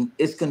healing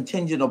is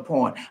contingent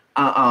upon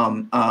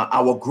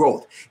our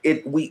growth.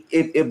 If we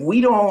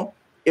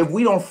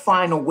don't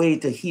find a way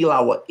to heal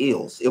our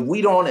ills, if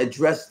we don't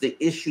address the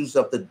issues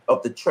of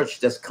the church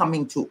that's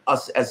coming to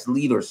us as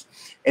leaders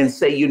and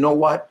say, you know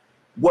what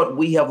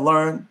we have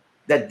learned,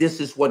 that this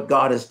is what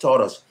God has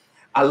taught us.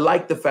 I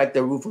like the fact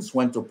that Rufus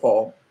went to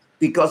Paul,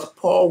 because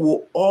Paul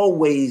will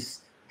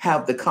always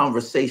have the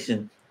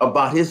conversation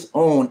about his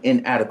own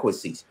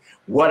inadequacies.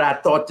 What I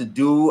thought to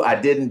do, I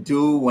didn't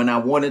do. When I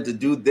wanted to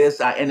do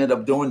this, I ended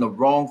up doing the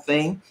wrong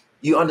thing.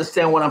 You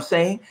understand what I'm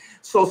saying?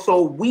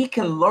 So we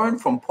can learn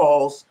from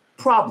Paul's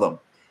problem.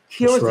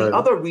 Here is the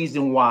other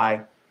reason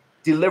why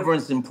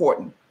deliverance is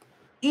important.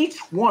 Each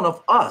one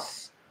of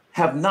us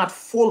have not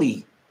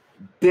fully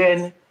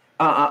been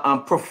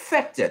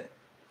perfected.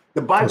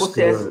 The Bible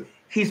says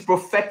he's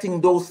perfecting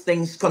those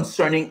things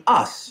concerning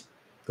us.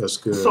 That's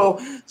good.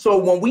 So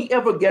when we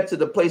ever get to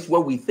the place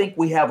where we think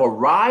we have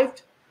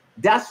arrived,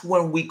 that's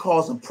when we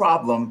cause a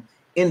problem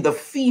in the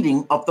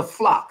feeding of the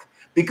flock,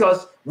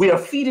 because we are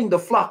feeding the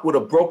flock with a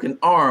broken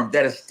arm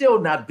that has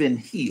still not been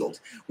healed.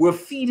 We're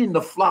feeding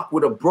the flock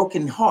with a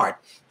broken heart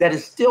that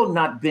has still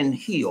not been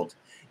healed,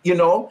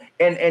 and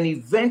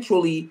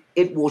eventually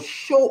it will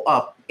show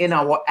up in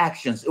our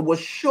actions. It will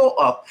show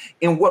up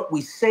in what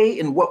we say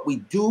and what we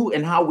do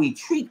and how we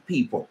treat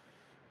people.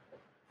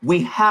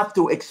 We have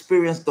to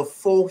experience the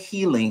full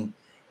healing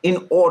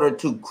in order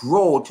to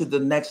grow to the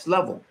next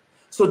level.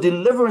 So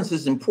deliverance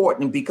is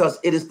important because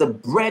it is the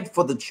bread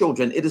for the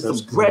children. It is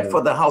the bread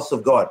for the house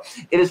of God.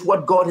 It is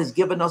what God has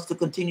given us to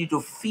continue to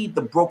feed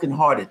the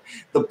brokenhearted,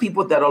 the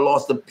people that are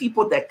lost, the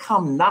people that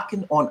come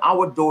knocking on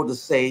our door to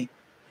say,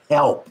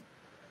 help.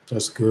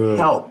 That's good.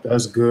 Help.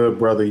 That's good,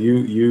 brother.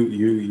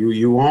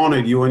 You on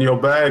it. You in your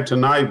bag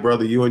tonight,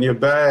 brother. You in your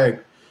bag.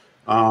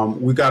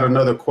 We got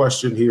another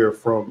question here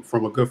from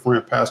a good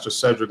friend, Pastor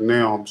Cedric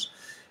Nelms.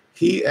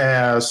 He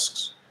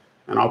asks,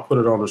 and I'll put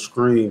it on the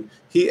screen.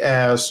 He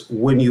asks,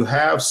 when you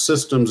have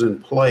systems in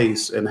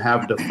place and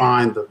have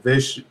defined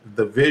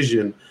the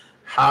vision,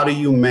 How do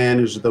you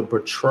manage the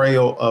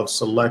betrayal of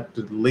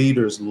selected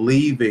leaders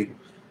leaving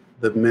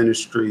the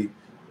ministry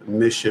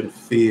mission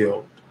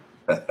field?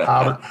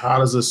 How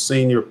does a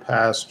senior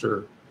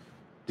pastor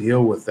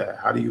deal with that?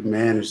 How do you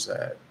manage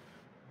that?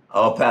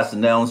 Oh, Pastor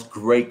Nelms,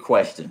 great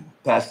question.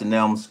 Pastor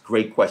Nelms,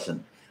 great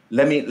question.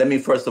 Let me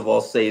first of all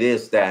say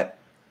this, that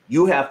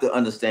you have to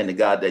understand the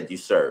God that you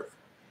serve,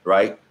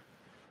 right?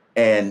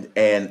 And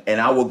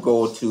I will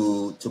go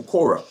to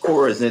Korah.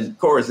 Korah is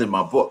in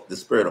my book, The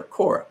Spirit of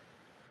Korah.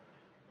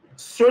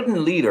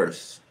 Certain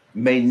leaders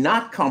may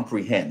not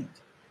comprehend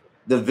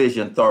the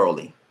vision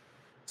thoroughly.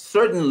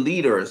 Certain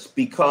leaders,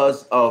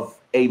 because of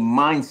a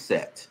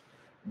mindset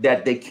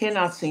that they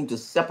cannot seem to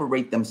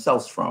separate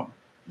themselves from.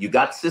 You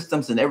got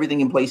systems and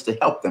everything in place to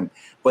help them,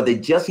 but they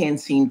just can't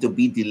seem to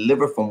be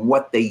delivered from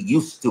what they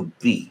used to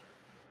be.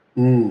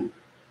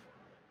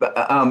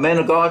 But, man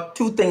of God,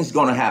 two things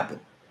going to happen.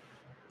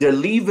 They're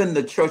leaving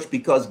the church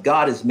because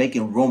God is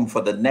making room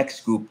for the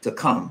next group to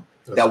come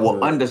that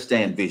will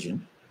understand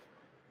vision.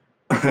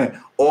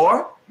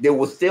 Or they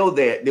will still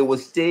there. They will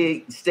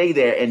stay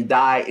there and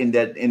die in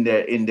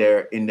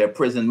their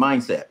prison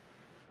mindset.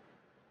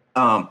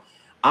 I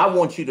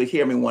want you to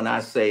hear me when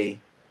I say,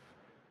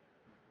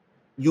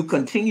 you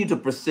continue to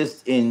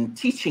persist in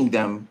teaching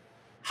them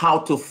how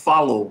to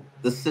follow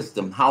the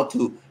system, how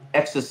to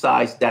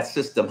exercise that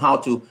system, how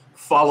to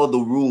follow the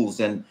rules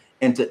and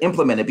to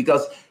implement it,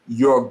 because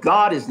your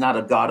God is not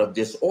a God of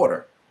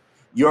disorder.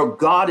 Your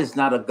God is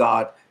not a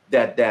God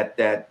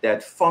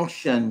that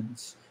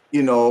functions,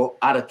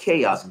 out of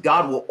chaos.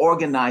 God will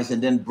organize and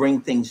then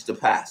bring things to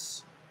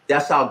pass.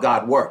 That's how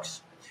God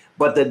works.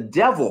 But the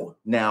devil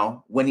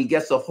now, when he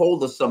gets a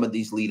hold of some of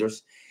these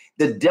leaders,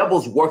 the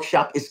devil's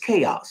workshop is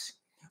chaos.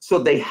 So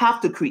they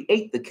have to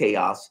create the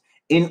chaos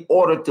in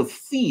order to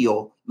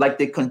feel like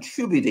they're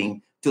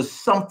contributing to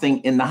something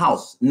in the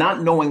house,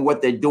 not knowing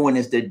what they're doing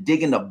is they're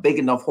digging a big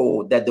enough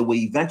hole that they will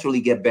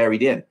eventually get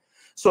buried in.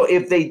 So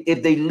if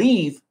they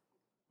leave,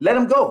 let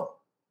them go.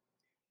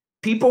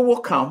 People will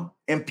come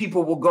and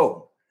people will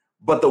go,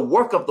 but the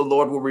work of the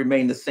Lord will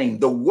remain the same.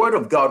 The word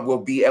of God will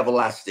be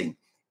everlasting.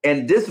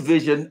 And this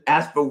vision,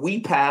 as per we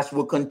pass,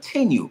 will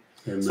continue.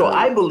 Amen. So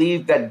I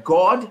believe that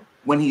God,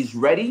 when he's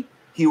ready,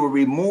 he will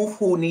remove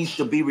who needs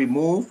to be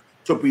removed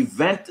to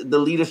prevent the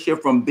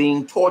leadership from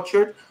being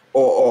tortured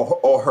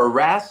or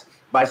harassed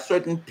by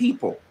certain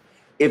people.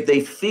 If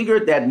they figure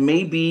that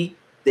maybe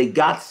they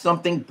got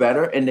something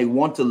better and they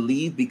want to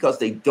leave because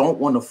they don't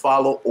want to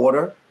follow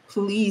order,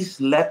 please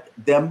let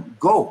them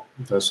go.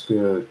 That's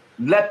good.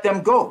 Let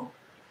them go.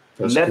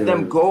 Let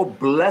them go.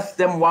 Bless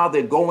them while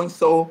they're going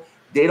so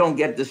they don't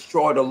get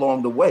destroyed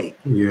along the way.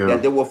 Yeah.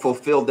 That they will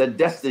fulfill their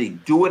destiny.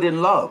 Do it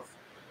in love.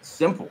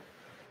 Simple.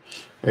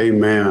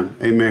 Amen.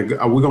 Amen.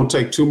 We're going to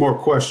take two more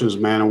questions,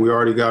 man, and we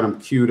already got them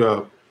queued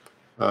up.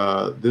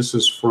 This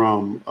is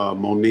from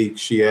Monique.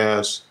 She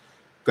asks,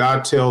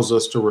 God tells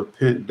us to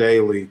repent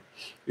daily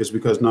is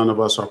because none of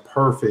us are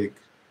perfect.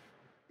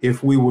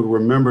 If we would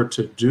remember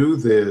to do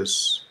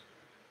this,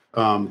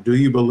 do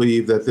you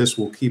believe that this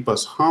will keep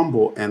us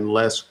humble and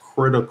less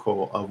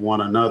critical of one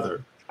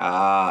another?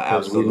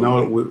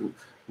 Absolutely.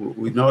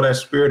 We know that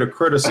spirit of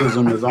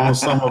criticism is on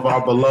some of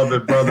our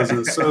beloved brothers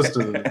and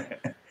sisters.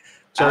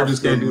 Churches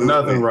can't do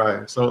nothing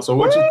right. So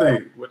what you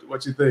think?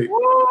 What you think?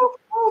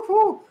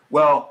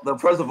 Well,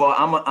 first of all,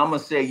 I'm gonna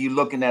say you're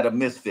looking at a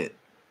misfit.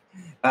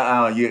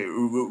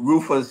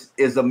 Rufus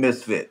is a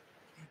misfit.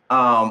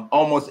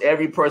 Almost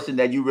every person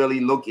that you really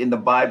look in the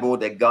Bible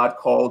that God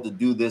called to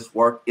do this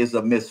work is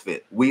a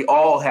misfit. We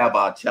all have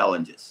our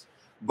challenges,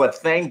 but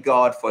thank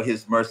God for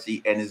his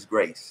mercy and his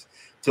grace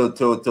to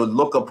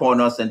look upon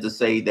us and to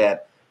say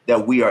that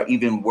we are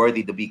even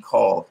worthy to be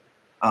called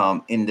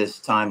in this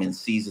time and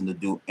season to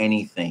do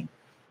anything.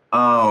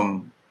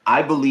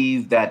 I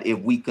believe that if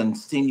we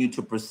continue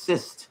to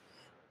persist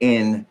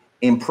in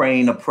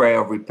praying a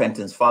prayer of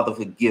repentance, Father,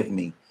 forgive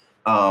me.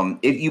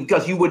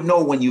 Because you would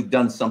know when you've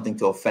done something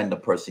to offend a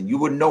person. You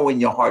would know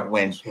in your heart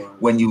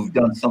when you've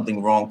done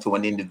something wrong to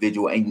an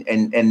individual,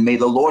 and may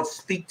the Lord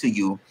speak to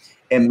you,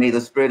 and may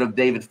the Spirit of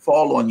David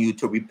fall on you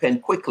to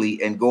repent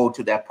quickly and go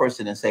to that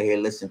person and say, hey,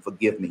 listen,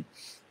 forgive me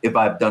if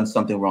I've done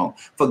something wrong.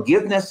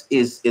 Forgiveness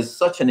is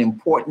such an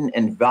important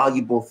and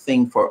valuable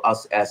thing for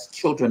us as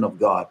children of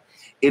God.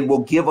 It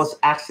will give us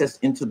access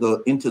into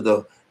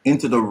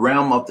the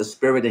realm of the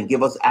Spirit and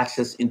give us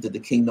access into the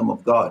kingdom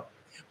of God.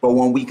 But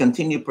when we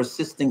continue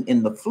persisting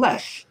in the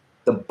flesh,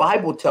 the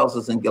Bible tells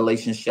us in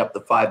Galatians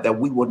chapter 5 that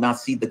we will not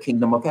see the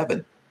kingdom of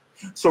heaven.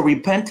 So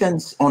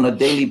repentance on a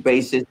daily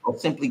basis, or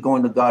simply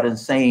going to God and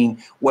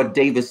saying what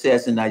David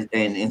says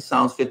in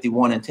Psalms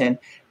 51:10,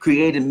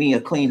 create in me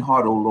a clean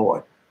heart, O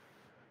Lord,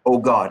 O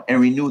God, and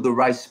renew the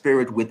right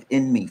spirit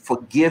within me.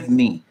 Forgive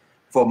me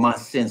for my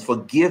sins.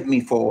 Forgive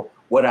me for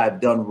what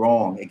I've done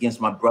wrong against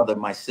my brother,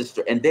 my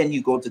sister. And then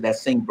you go to that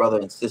same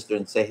brother and sister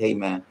and say, hey,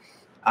 man,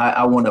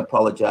 I want to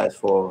apologize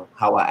for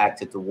how I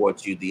acted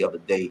towards you the other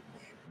day.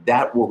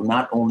 That will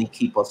not only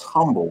keep us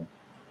humble,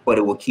 but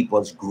it will keep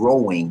us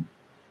growing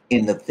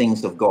in the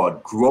things of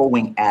God,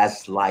 growing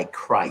as like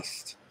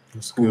Christ.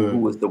 That's good.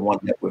 Who is the one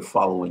that we're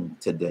following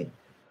today.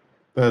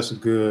 That's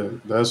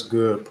good. That's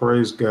good.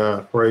 Praise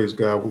God. Praise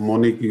God. Well,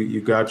 Monique,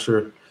 you got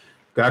your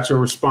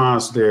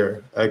response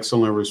there.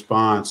 Excellent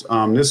response.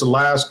 This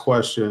last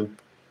question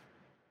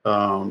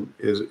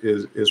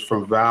is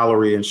from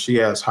Valerie, and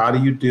she asks, how do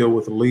you deal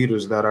with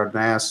leaders that are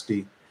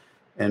nasty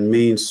and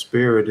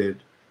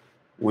mean-spirited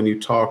when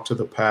you talk to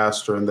the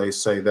pastor and they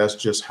say that's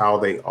just how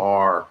they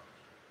are?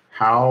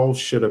 How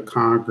should a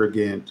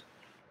congregant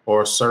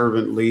or a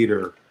servant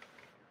leader,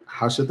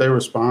 how should they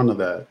respond to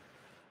that?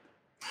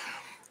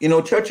 You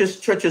know,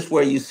 churches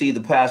where you see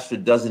the pastor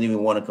doesn't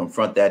even want to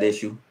confront that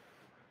issue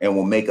and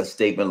will make a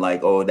statement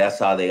like, oh, that's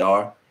how they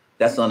are.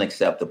 That's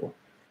unacceptable.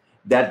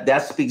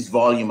 That speaks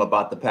volume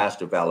about the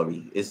pastor,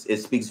 Valerie. It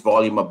speaks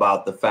volume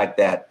about the fact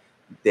that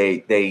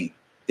they're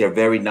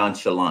very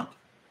nonchalant.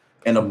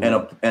 And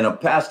a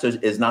pastor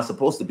is not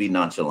supposed to be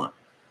nonchalant.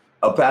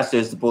 A pastor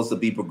is supposed to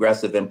be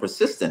progressive and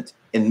persistent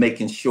in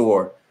making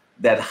sure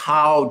that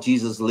how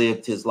Jesus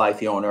lived his life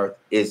here on earth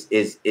is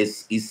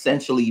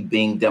essentially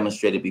being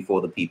demonstrated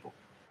before the people.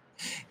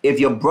 If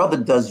your brother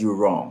does you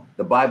wrong,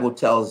 the Bible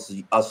tells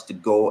us to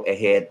go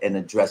ahead and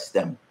address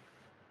them.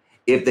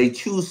 If they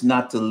choose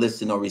not to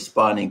listen or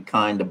respond in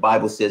kind, the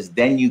Bible says,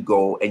 then you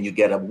go and you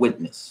get a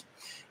witness.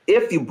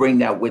 If you bring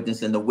that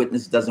witness and the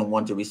witness doesn't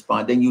want to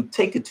respond, then you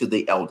take it to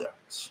the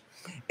elders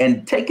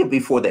and take it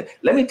before them.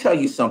 Let me tell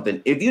you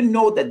something. If you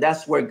know that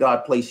that's where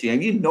God placed you,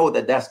 and you know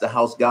that that's the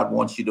house God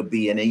wants you to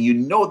be in, and you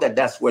know that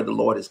that's where the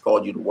Lord has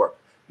called you to work,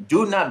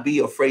 do not be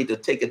afraid to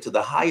take it to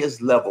the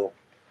highest level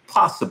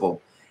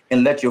possible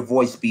and let your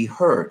voice be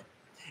heard.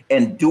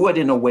 And do it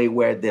in a way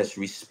where there's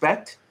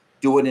respect.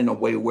 Do it in a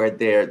way where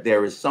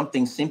there is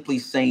something simply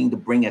saying to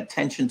bring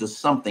attention to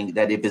something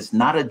that if it's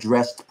not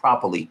addressed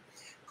properly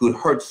could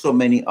hurt so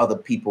many other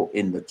people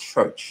in the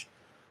church.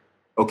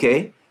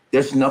 Okay?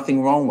 There's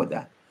nothing wrong with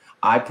that.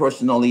 I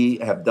personally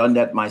have done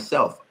that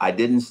myself. I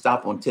didn't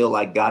stop until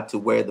I got to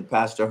where the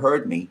pastor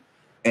heard me,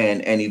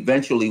 and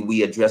eventually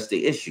we addressed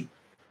the issue.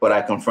 But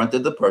I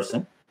confronted the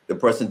person. The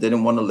person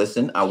didn't want to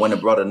listen. I went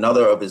and brought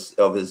another of his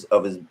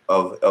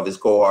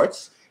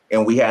cohorts,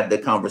 and we had the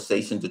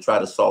conversation to try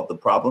to solve the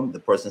problem. The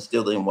person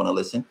still didn't want to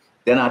listen.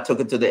 Then I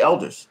took it to the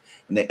elders,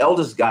 and the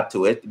elders got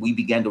to it. We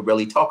began to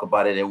really talk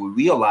about it, and we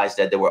realized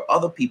that there were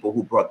other people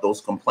who brought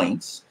those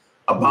complaints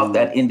about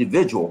that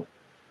individual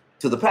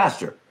to the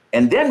pastor.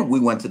 And then we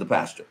went to the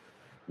pastor.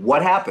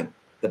 What happened?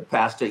 The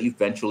pastor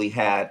eventually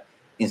had,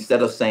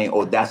 instead of saying,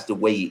 oh, that's the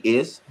way he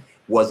is,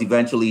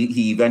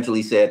 he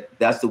eventually said,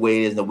 that's the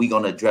way it is, and we're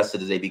going to address it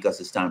today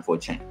because it's time for a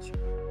change.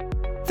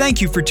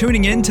 Thank you for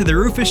tuning in to the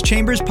Rufus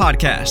Chambers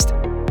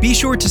Podcast. Be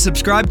sure to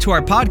subscribe to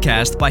our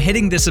podcast by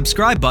hitting the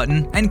subscribe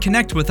button and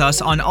connect with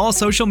us on all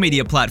social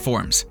media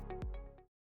platforms.